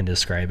best way I can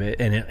describe it,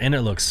 and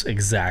it looks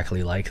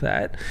exactly like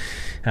that.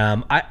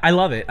 I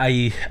love it.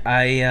 I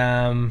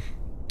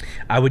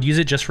would use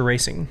it just for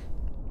racing.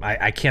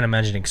 I can't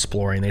imagine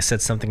exploring. They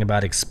said something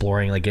about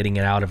exploring, like getting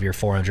it out of your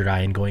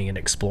 400i and going and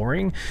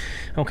exploring.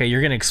 Okay,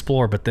 you're gonna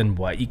explore, but then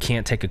what? You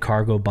can't take a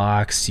cargo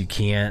box. You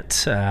can't,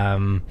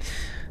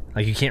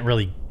 you can't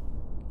really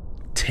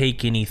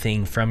take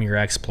anything from your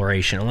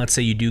exploration. And let's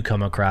say you do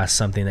come across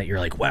something that you're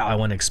like, wow, I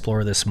want to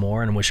explore this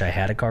more and wish I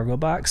had a cargo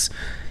box.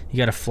 You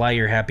got to fly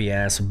your happy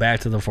ass back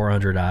to the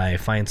 400i,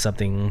 find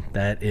something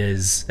that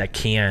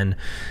can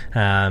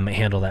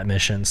handle that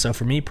mission. So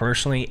for me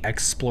personally,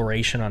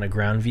 exploration on a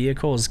ground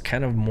vehicle is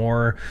kind of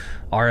more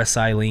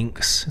RSI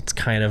links. It's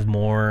kind of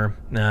more,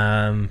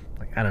 I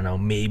don't know,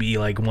 maybe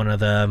like one of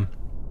the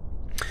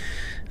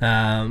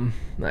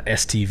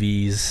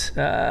STVs.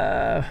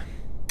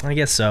 I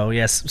guess so.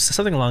 Yes,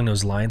 something along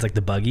those lines, like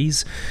the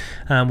buggies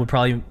would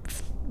probably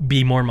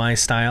be more my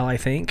style, I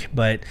think,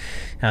 but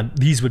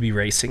these would be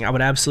racing. I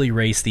would absolutely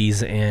race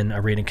these in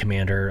Arena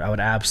Commander. I would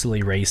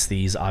absolutely race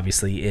these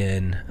obviously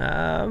in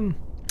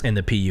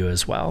the PU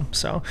as well.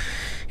 So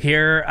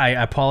here, I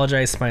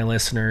apologize to my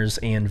listeners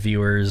and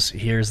viewers.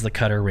 Here's the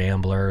Cutter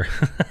Rambler.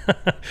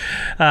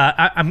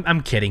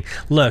 I'm kidding.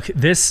 Look,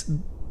 this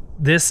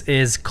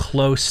is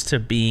close to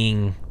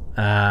being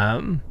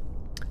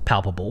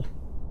palpable.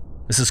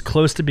 This is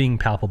close to being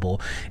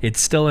palpable.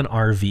 It's still an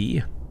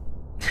RV.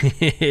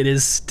 It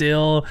is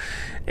still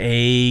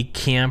a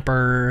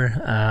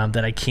camper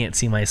that I can't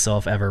see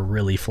myself ever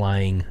really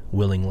flying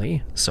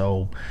willingly.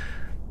 So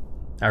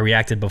I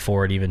reacted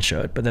before it even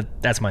showed,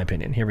 but that's my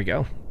opinion. Here we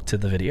go to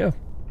the video.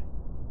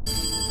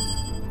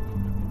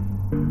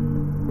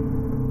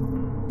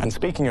 And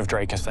speaking of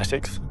Drake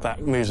aesthetics,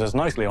 that moves us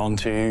nicely on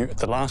to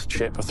the last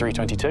ship of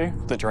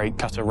 322, the Drake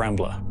Cutter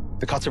Rambler.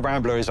 The Cutter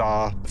Rambler is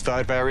our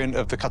 3rd variant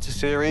of the Cutter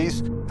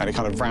series, and it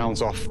kind of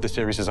rounds off the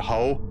series as a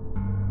whole.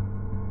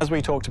 As we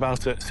talked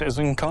about at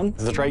CitizenCon,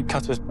 the Drake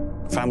Cutter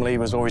family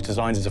was always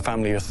designed as a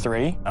family of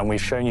 3, and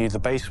we've shown you the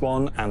base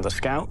one and the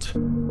Scout.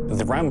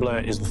 The Rambler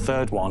is the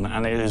 3rd one,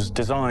 and it is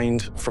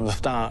designed from the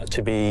start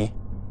to be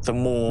the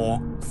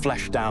more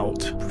fleshed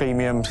out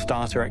premium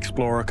starter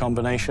explorer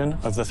combination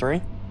of the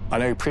 3. I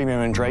know Premium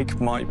and Drake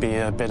might be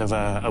a bit of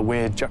a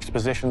weird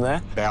juxtaposition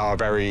there. They are a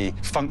very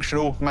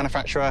functional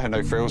manufacturer, a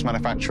no-frills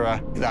manufacturer.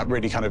 That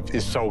really kind of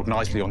is sold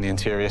nicely on the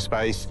interior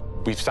space.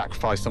 We've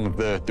sacrificed some of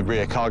the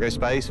rear cargo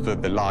space for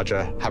the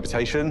larger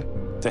habitation.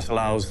 This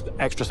allows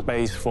extra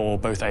space for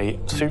both a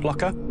suit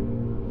locker,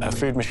 a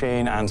food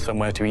machine, and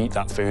somewhere to eat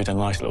that food and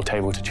a nice little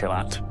table to chill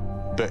at.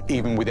 But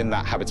even within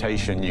that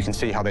habitation, you can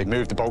see how they've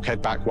moved the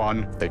bulkhead back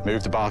one, they've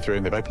moved the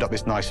bathroom, they've opened up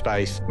this nice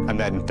space, and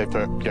then they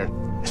put,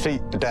 a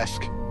seat, a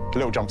desk, a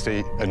little jump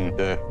seat, and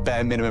the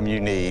bare minimum you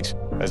need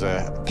as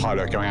a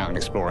pilot going out and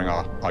exploring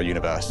our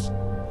universe.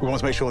 We want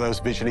to make sure there was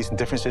visually some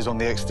differences on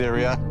the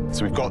exterior.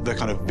 So we've got the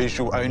kind of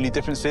visual only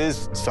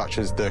differences, such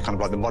as the kind of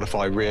like the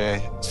modified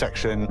rear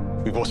section,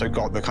 We've also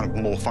got the kind of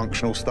more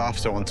functional stuff.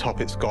 So on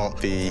top, it's got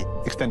the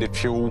extended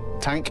fuel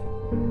tank.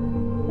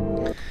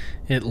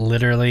 It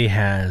literally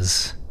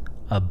has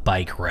a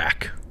bike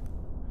rack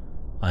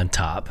on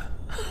top.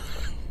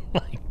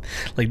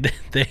 like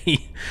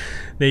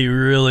they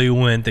really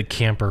went the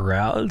camper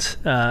route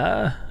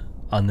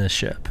on this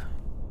ship.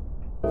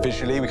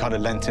 Visually, we kind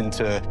of lent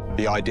into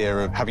the idea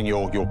of having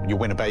your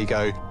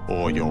Winnebago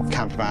or your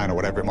camper van or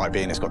whatever it might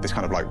be, and it's got this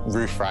kind of like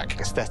roof rack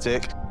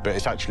aesthetic, but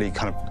it's actually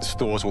kind of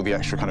stores all the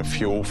extra kind of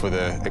fuel for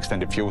the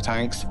extended fuel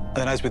tanks. And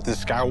then as with the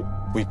Scout,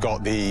 we've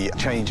got the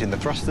change in the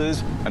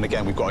thrusters, and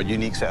again, we've got a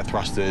unique set of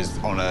thrusters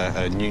on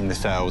a new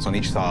nacelles on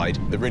each side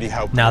that really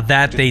help. Now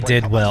that they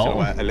did well,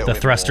 the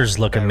thrusters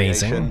look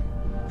amazing.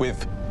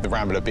 With the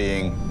Rambler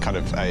being kind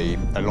of a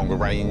longer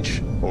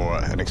range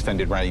or an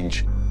extended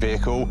range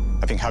vehicle,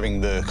 I think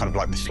having the kind of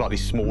like the slightly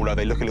smaller,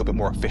 they look a little bit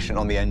more efficient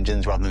on the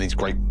engines rather than these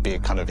great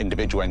big kind of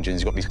individual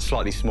engines. You've got these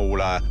slightly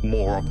smaller,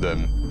 more of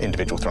them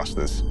individual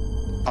thrusters.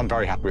 I'm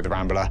very happy with the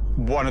Rambler.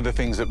 One of the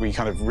things that we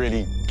kind of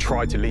really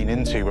tried to lean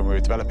into when we were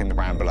developing the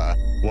Rambler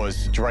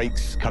was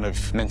Drake's kind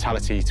of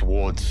mentality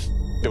towards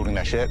building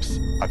their ships.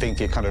 I think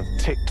it kind of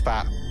ticked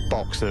that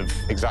box of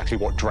exactly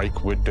what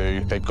Drake would do.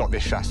 They've got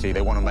this chassis,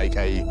 they want to make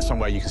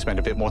somewhere you can spend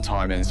a bit more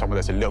time in, somewhere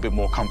that's a little bit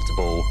more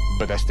comfortable,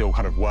 but they're still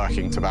kind of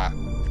working to that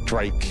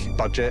Drake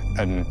budget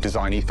and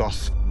design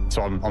ethos.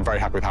 So I'm very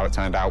happy with how it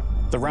turned out.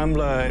 The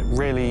Rambler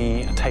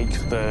really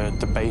takes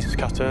the base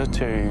cutter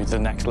to the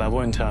next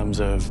level in terms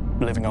of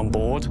living on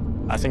board.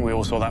 I think we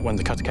all saw that when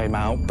the cutter came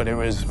out, but it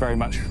was very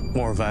much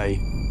more of a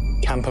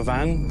camper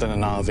van than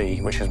an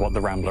RV, which is what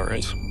the Rambler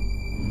is.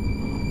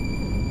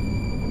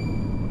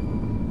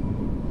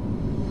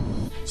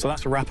 So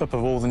that's a wrap-up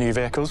of all the new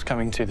vehicles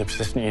coming to the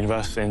Persistent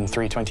Universe in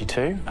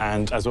 3.22.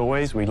 And as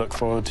always, we look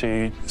forward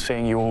to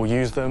seeing you all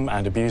use them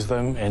and abuse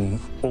them in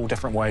all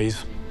different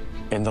ways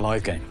in the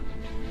live game.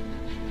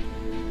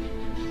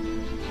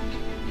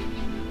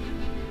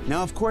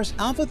 Now, of course,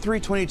 Alpha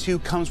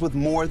 3.22 comes with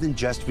more than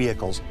just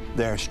vehicles.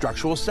 There's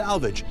structural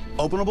salvage,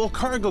 openable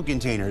cargo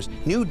containers,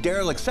 new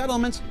derelict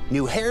settlements,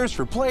 new hairs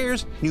for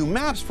players, new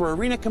maps for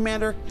Arena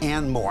Commander,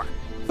 and more.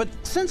 But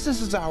since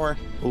this is our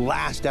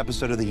last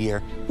episode of the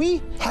year,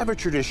 we have a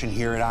tradition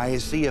here at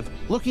ISC of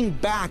looking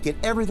back at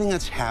everything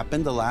that's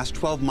happened the last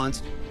 12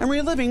 months and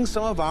reliving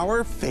some of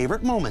our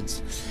favorite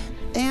moments.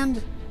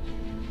 And,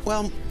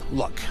 well,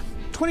 look,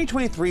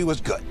 2023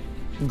 was good.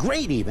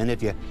 Great even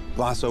if you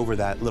gloss over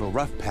that little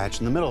rough patch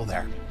in the middle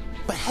there.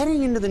 But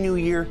heading into the new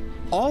year,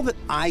 all that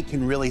I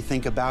can really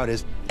think about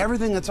is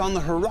everything that's on the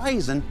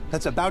horizon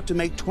that's about to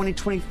make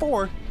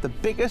 2024 the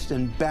biggest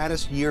and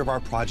baddest year of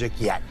our project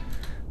yet.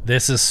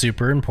 This is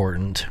super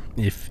important.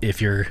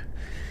 If you're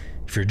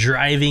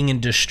driving and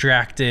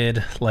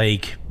distracted,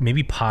 like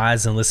maybe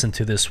pause and listen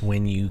to this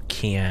when you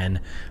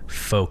can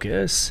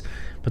focus.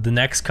 But the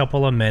next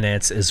couple of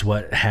minutes is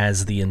what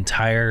has the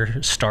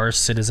entire Star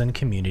Citizen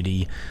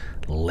community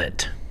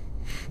lit.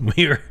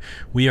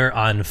 We are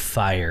on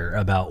fire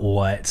about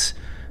what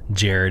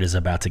Jared is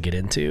about to get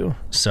into.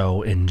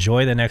 So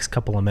enjoy the next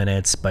couple of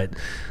minutes, but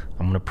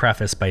I'm going to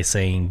preface by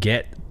saying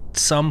get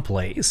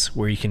someplace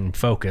where you can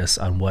focus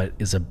on what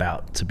is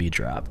about to be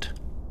dropped.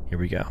 Here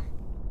we go.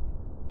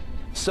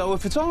 So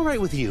if it's all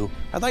right with you,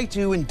 I'd like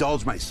to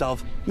indulge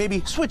myself,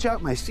 maybe switch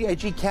out my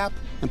CIG cap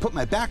and put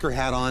my backer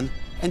hat on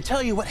and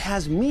tell you what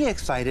has me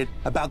excited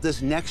about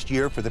this next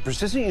year for the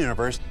Persistent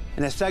Universe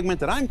in a segment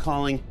that I'm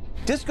calling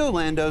Disco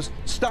Lando's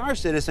Star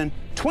Citizen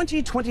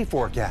 2020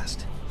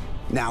 Forecast.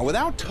 Now,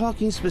 without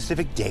talking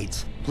specific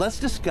dates, let's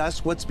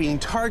discuss what's being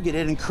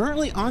targeted and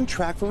currently on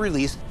track for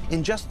release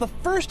in just the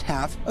first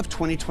half of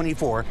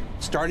 2024,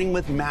 starting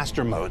with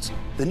Master Modes,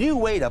 the new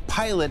way to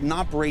pilot and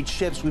operate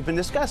ships we've been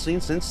discussing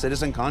since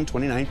CitizenCon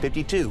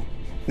 2952.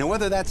 Now,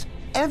 whether that's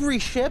every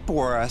ship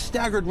or a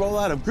staggered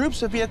rollout of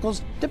groups of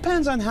vehicles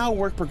depends on how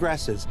work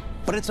progresses,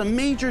 but it's a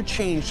major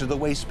change to the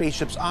way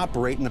spaceships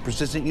operate in the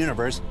Persistent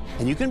Universe,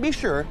 and you can be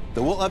sure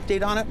that we'll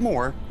update on it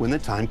more when the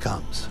time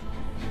comes.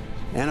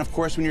 And of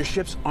course, when your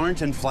ships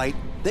aren't in flight,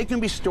 they can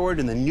be stored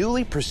in the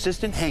newly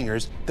persistent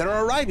hangars that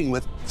are arriving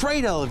with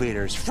freight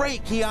elevators,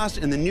 freight kiosks,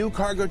 and the new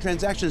cargo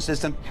transaction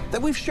system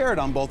that we've shared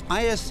on both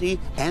ISC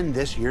and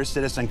this year's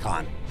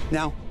CitizenCon.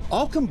 Now,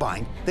 all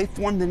combined, they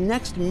form the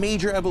next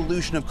major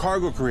evolution of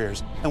cargo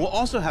careers and will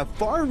also have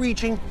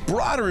far-reaching,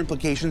 broader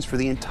implications for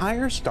the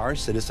entire Star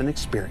Citizen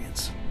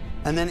experience.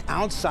 And then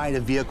outside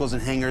of vehicles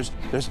and hangars,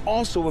 there's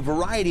also a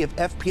variety of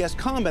FPS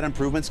combat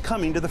improvements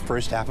coming to the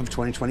first half of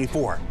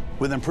 2024,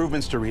 with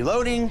improvements to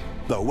reloading,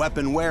 the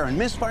weapon wear and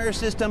misfire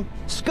system,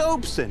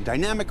 scopes and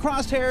dynamic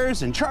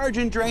crosshairs and charge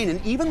and drain,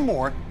 and even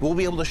more we'll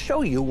be able to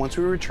show you once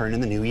we return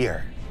in the new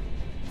year.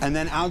 And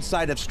then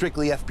outside of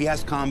strictly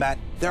FPS combat,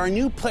 there are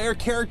new player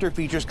character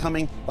features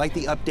coming, like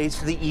the updates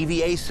to the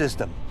EVA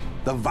system,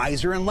 the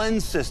visor and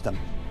lens system,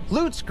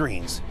 loot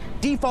screens,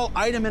 default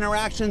item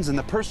interactions in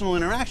the personal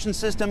interaction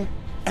system,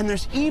 and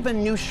there's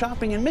even new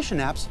shopping and mission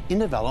apps in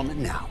development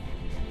now.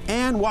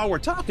 And while we're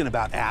talking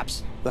about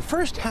apps, the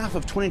first half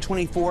of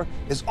 2024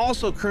 is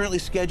also currently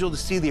scheduled to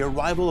see the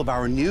arrival of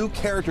our new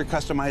character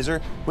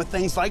customizer with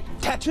things like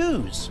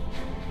tattoos,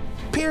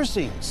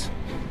 piercings,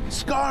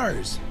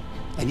 scars,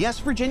 and yes,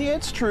 Virginia,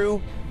 it's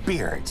true,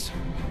 beards.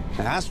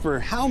 And as for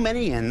how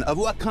many and of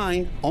what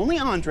kind, only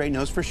Andre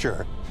knows for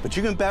sure, but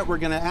you can bet we're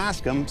gonna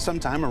ask him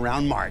sometime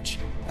around March.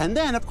 And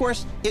then, of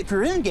course, if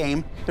you're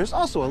in-game, there's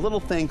also a little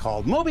thing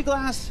called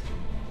Mobiglass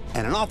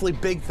and an awfully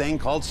big thing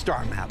called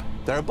Star Map.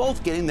 They're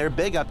both getting their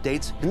big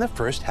updates in the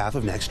first half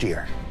of next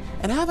year.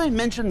 And have I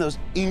mentioned those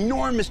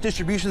enormous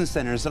distribution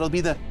centers that'll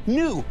be the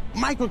new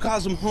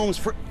microcosm homes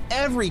for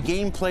every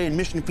gameplay and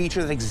mission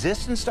feature that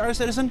exists in Star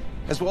Citizen,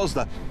 as well as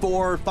the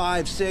 4,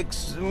 5,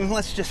 6,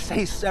 let's just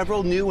say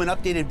several new and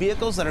updated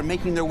vehicles that are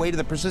making their way to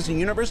the persistent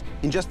universe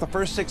in just the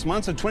first 6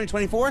 months of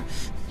 2024?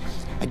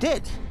 I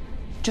did,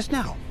 just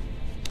now.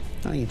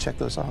 Now you can check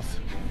those off.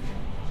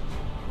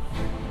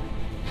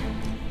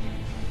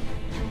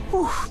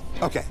 Whew.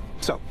 Okay,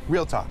 so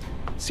real talk,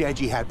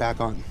 CIG hat back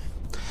on.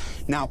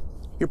 Now,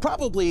 you're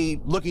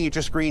probably looking at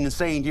your screen and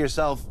saying to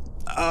yourself,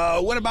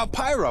 what about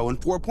Pyro and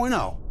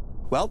 4.0?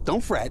 Well,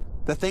 don't fret.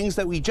 The things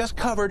that we just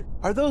covered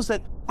are those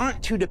that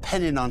aren't too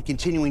dependent on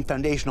continuing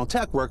foundational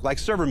tech work like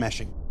server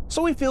meshing.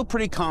 So we feel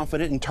pretty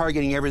confident in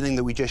targeting everything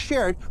that we just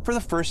shared for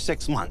the first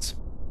 6 months.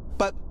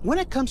 But when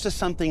it comes to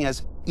something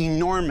as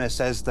enormous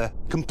as the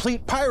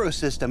complete Pyro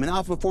system in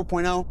Alpha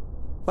 4.0,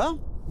 well,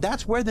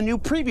 that's where the new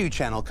preview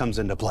channel comes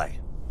into play.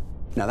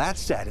 Now that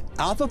said,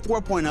 Alpha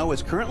 4.0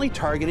 is currently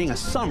targeting a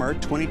summer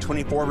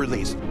 2024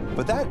 release,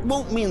 but that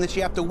won't mean that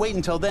you have to wait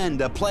until then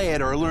to play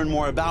it or learn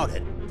more about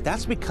it.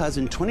 That's because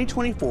in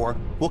 2024,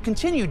 we'll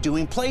continue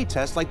doing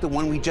playtests like the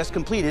one we just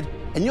completed,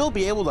 and you'll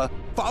be able to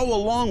follow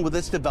along with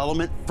its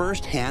development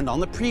firsthand on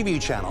the preview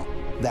channel.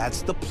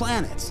 That's the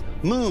planets,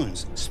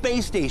 moons,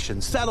 space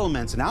stations,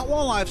 settlements, and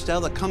outlaw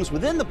lifestyle that comes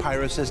within the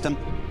Pyro system,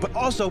 but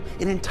also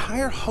an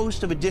entire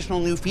host of additional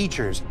new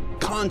features,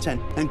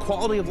 content, and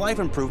quality of life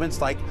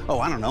improvements like,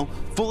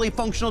 fully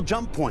functional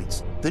jump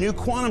points, the new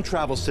quantum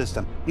travel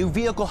system, new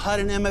vehicle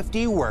HUD and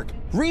MFD work,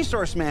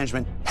 resource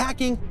management,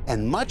 hacking,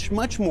 and much,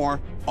 much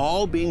more,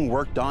 all being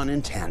worked on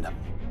in tandem.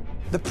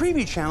 The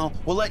preview channel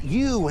will let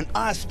you and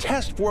us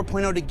test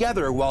 4.0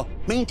 together while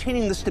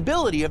maintaining the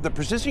stability of the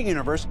persistent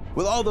universe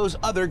with all those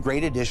other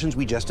great additions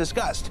we just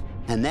discussed.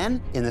 And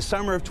then, in the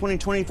summer of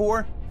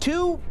 2024,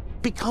 two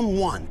become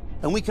one,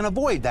 and we can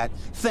avoid that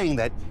thing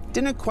that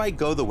didn't quite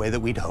go the way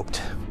that we'd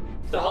hoped.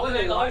 The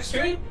holiday live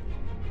stream?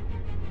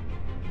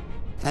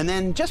 And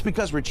then, just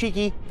because we're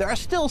cheeky, there are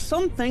still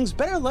some things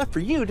better left for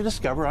you to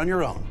discover on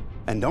your own.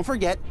 And don't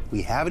forget,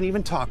 we haven't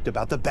even talked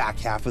about the back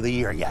half of the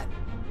year yet.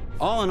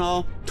 All in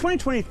all,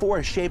 2024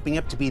 is shaping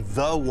up to be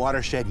the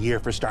watershed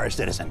year for Star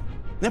Citizen.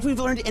 And if we've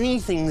learned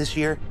anything this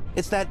year,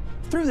 it's that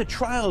through the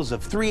trials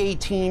of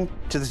 318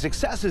 to the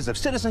successes of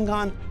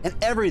CitizenCon and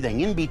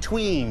everything in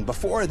between,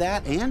 before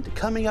that and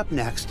coming up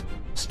next,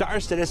 Star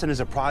Citizen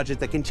is a project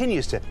that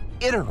continues to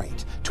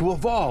iterate, to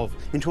evolve,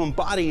 and to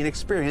embody an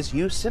experience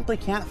you simply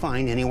can't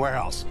find anywhere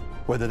else,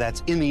 whether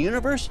that's in the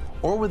universe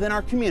or within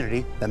our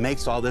community that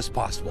makes all this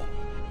possible.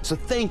 So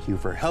thank you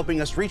for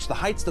helping us reach the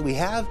heights that we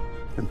have,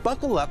 and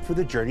buckle up for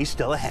the journey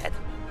still ahead.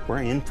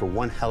 We're in for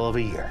one hell of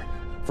a year.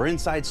 For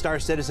Inside Star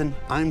Citizen,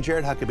 I'm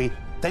Jared Huckabee.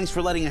 Thanks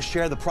for letting us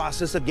share the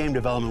process of game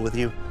development with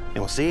you, and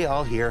we'll see you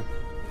all here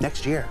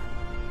next year.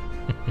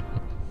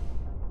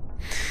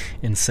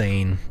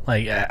 Insane.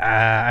 Like,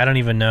 I don't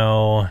even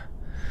know,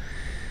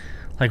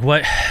 like,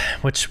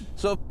 which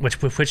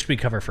should we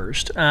cover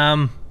first?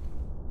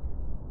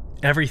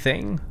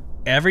 Everything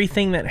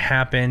that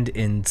happened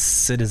in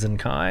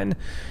CitizenCon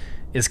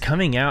is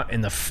coming out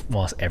in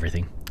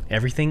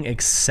everything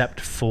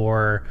except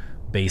for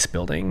base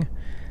building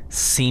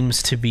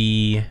seems to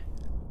be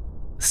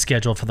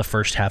scheduled for the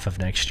first half of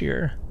next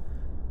year.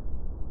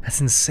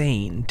 That's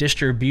insane.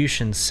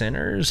 Distribution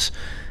centers,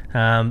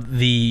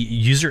 the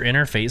user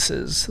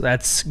interfaces,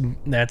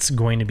 that's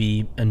going to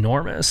be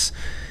enormous.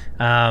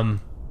 You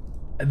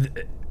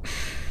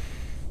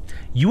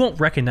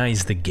won't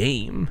recognize the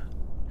game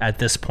at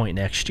this point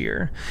next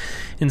year.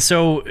 And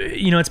so,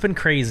 it's been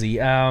crazy.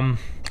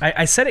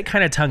 I said it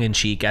kind of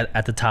tongue-in-cheek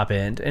at the top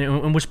end,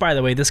 and which, by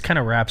the way, this kind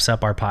of wraps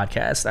up our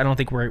podcast. I don't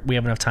think we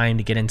have enough time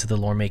to get into the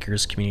Lore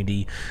Makers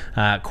community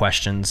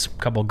questions. A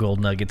couple gold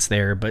nuggets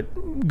there,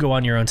 but go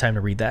on your own time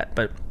to read that.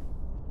 But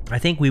I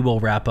think we will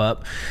wrap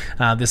up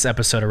this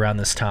episode around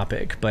this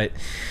topic. But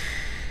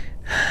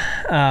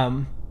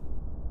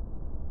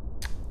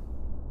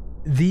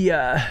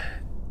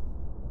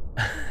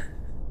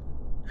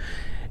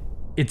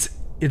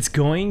it's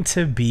going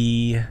to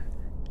be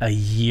a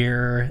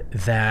year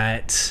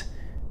that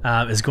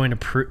is going to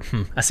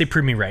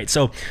prove me right.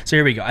 So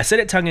here we go. I said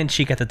it tongue in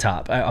cheek at the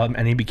top. I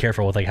need to be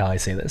careful with how I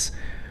say this.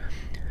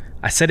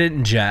 I said it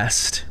in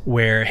jest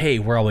where, hey,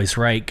 we're always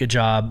right. Good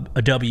job.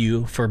 A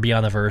W for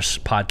Beyond the Verse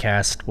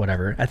podcast,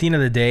 whatever. At the end of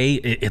the day,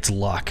 it's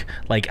luck.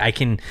 Like I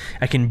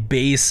can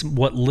base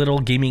what little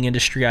gaming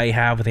industry I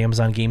have with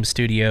Amazon Game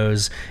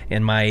Studios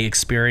and my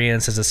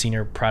experience as a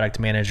senior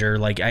product manager.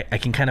 Like I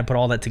can kind of put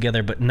all that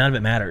together, but none of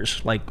it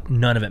matters. Like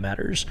none of it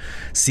matters.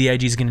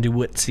 CIG is going to do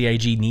what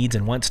CIG needs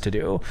and wants to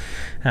do.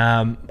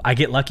 I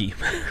get lucky.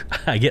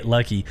 I get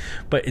lucky.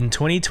 But in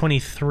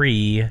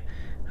 2023,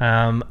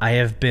 I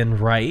have been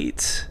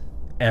right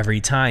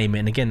every time.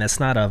 And again, that's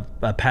not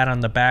a pat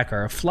on the back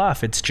or a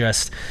fluff. It's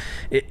just,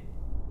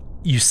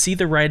 you see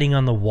the writing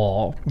on the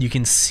wall. You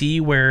can see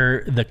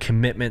where the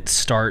commitment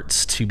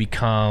starts to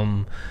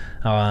become,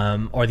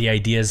 or the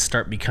ideas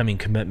start becoming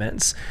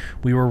commitments.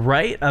 We were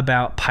right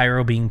about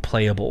Pyro being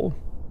playable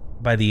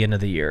by the end of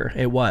the year.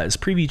 It was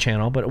preview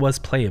channel, but it was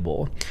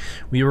playable.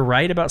 We were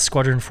right about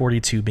Squadron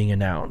 42 being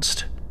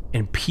announced.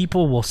 And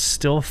people will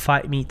still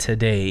fight me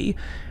today.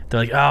 They're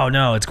like, oh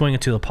no, it's going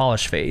into the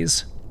polish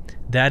phase.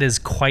 That is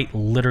quite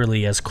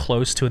literally as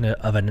close to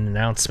an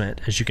announcement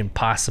as you can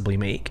possibly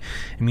make.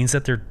 It means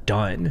that they're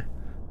done.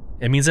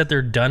 It means that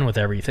they're done with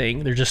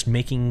everything. They're just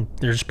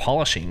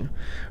polishing.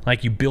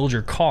 Like you build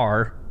your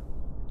car.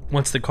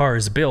 Once the car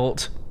is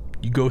built,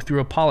 you go through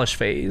a polish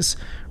phase,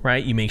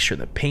 right? You make sure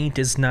the paint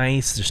is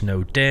nice, there's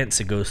no dents,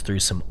 it goes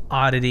through some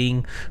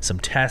auditing, some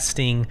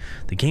testing.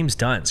 The game's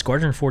done.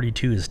 Squadron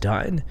 42 is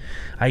done.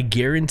 I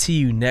guarantee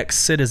you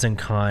next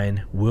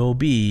CitizenCon will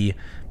be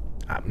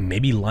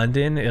maybe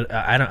London.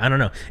 I don't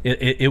know.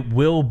 It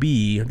will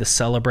be the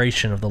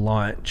celebration of the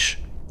launch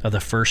of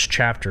the first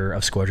chapter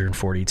of Squadron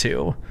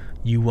 42.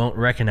 You won't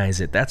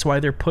recognize it. That's why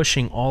they're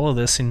pushing all of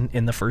this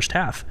in the first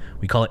half.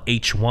 We call it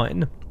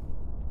H1.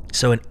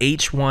 So in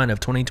H1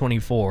 of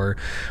 2024,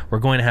 we're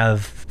going to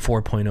have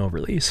 4.0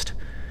 released.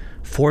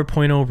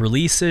 4.0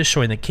 releases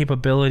showing the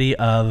capability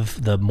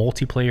of the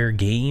multiplayer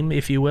game,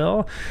 if you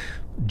will,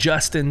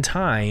 just in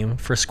time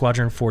for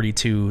Squadron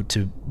 42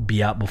 to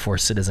be out before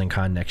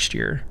CitizenCon next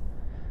year.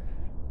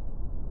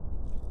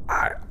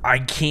 I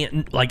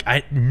can't, like,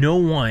 no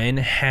one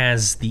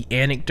has the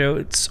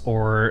anecdotes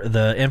or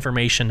the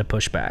information to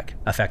push back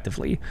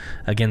effectively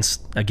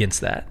against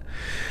that.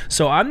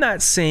 So I'm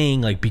not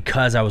saying like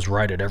because I was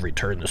right at every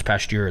turn this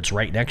past year, it's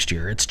right next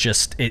year. It's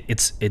just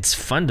it's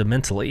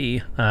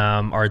fundamentally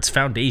or it's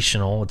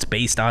foundational. It's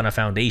based on a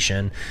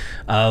foundation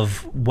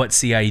of what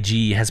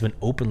CIG has been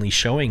openly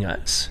showing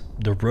us,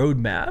 the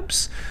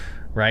roadmaps,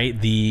 right?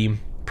 The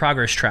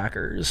progress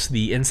trackers,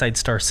 the Inside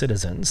Star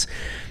Citizens.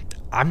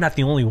 I'm not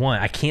the only one.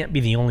 I can't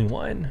be the only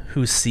one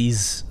who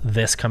sees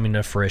this coming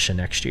to fruition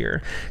next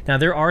year. Now,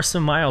 there are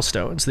some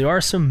milestones. There are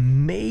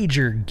some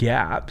major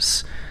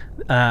gaps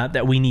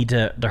that we need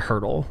to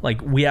hurdle.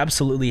 Like, we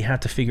absolutely have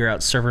to figure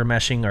out server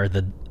meshing, or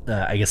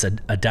I guess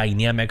a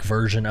dynamic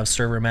version of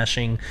server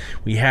meshing.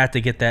 We have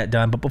to get that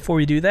done. But before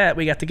we do that,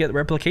 we got to get the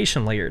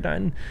replication layer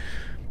done.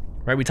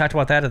 Right, we talked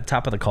about that at the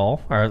top of the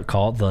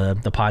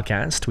the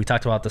podcast. We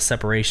talked about the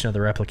separation of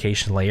the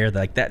replication layer.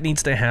 Like, that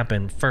needs to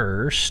happen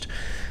first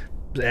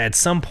at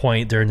some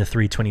point during the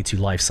 3.22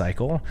 life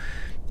cycle,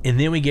 and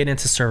then we get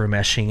into server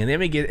meshing, and then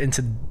we get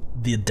into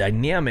the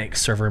dynamic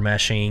server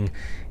meshing,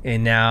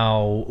 and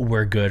now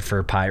we're good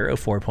for Pyro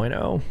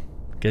 4.0.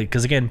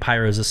 Because again,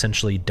 Pyro is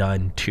essentially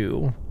done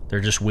too. They're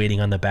just waiting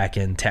on the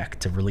back-end tech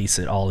to release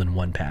it all in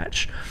one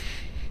patch.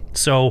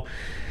 So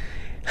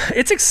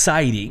it's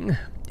exciting.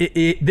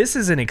 This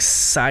is an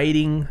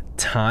exciting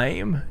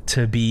time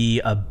to be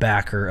a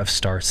backer of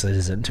Star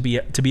Citizen, to be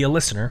a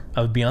listener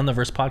of Beyond the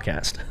Verse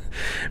podcast,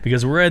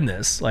 because we're in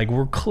this. Like,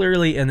 we're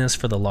clearly in this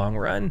for the long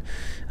run.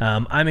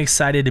 I'm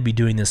excited to be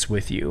doing this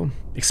with you,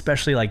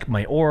 especially like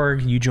my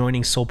org, you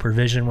joining Soul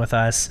Provision with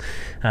us.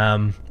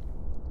 The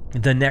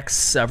next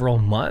several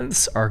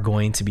months are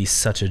going to be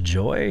such a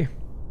joy.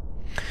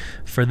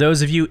 For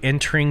those of you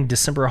entering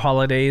December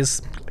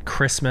holidays,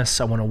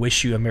 Christmas, I want to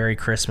wish you a Merry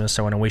Christmas.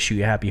 I want to wish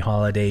you happy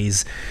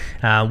holidays.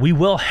 We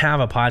will have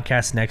a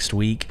podcast next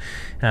week.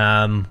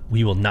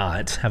 We will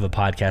not have a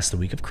podcast the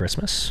week of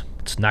Christmas.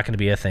 It's not going to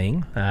be a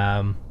thing.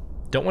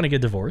 Don't want to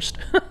get divorced,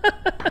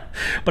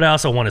 but I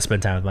also want to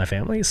spend time with my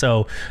family.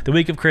 So the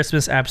week of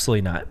Christmas,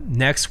 absolutely not.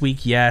 Next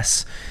week,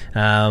 yes.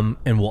 And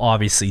we'll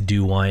obviously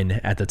do one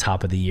at the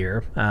top of the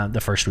year, the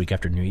first week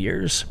after New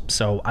Year's.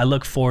 So I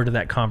look forward to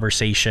that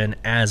conversation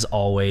as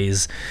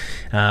always.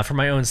 For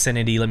my own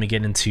sanity, let me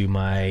get into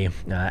my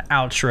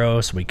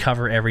outro so we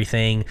cover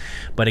everything.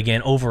 But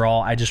again,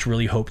 overall, I just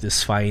really hope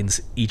this finds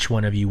each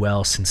one of you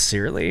well,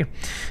 sincerely.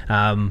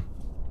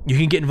 You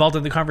can get involved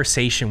in the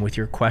conversation with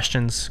your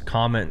questions,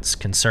 comments,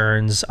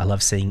 concerns. I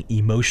love saying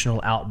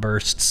emotional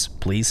outbursts.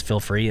 Please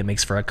feel free. It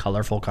makes for a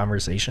colorful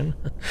conversation.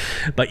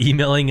 By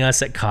emailing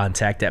us at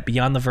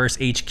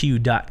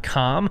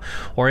contact@beyondtheversehq.com,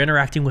 or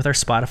interacting with our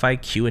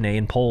Spotify Q&A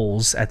and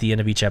polls at the end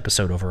of each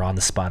episode over on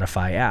the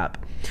Spotify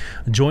app.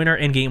 Join our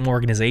in-game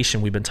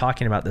organization. We've been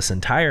talking about this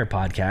entire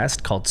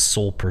podcast, called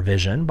Soul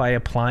Provision, by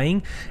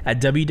applying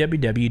at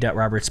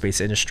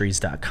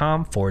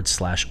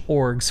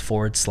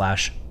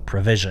www.robertspaceindustries.com/orgs/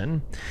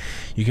 provision.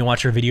 You can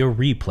watch our video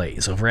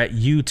replays over at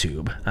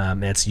YouTube.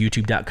 That's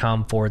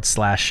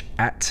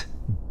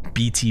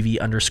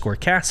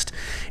youtube.com/@BTV_cast.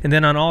 And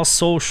then on all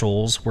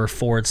socials, we're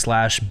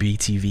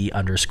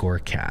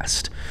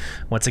 /BTV_cast.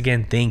 Once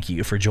again, thank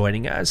you for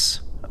joining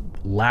us.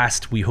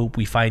 We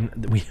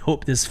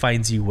hope this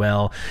finds you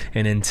well.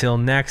 And until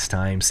next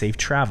time, safe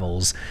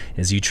travels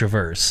as you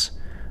traverse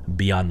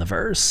beyond the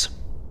verse.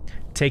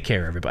 Take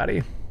care,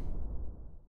 everybody.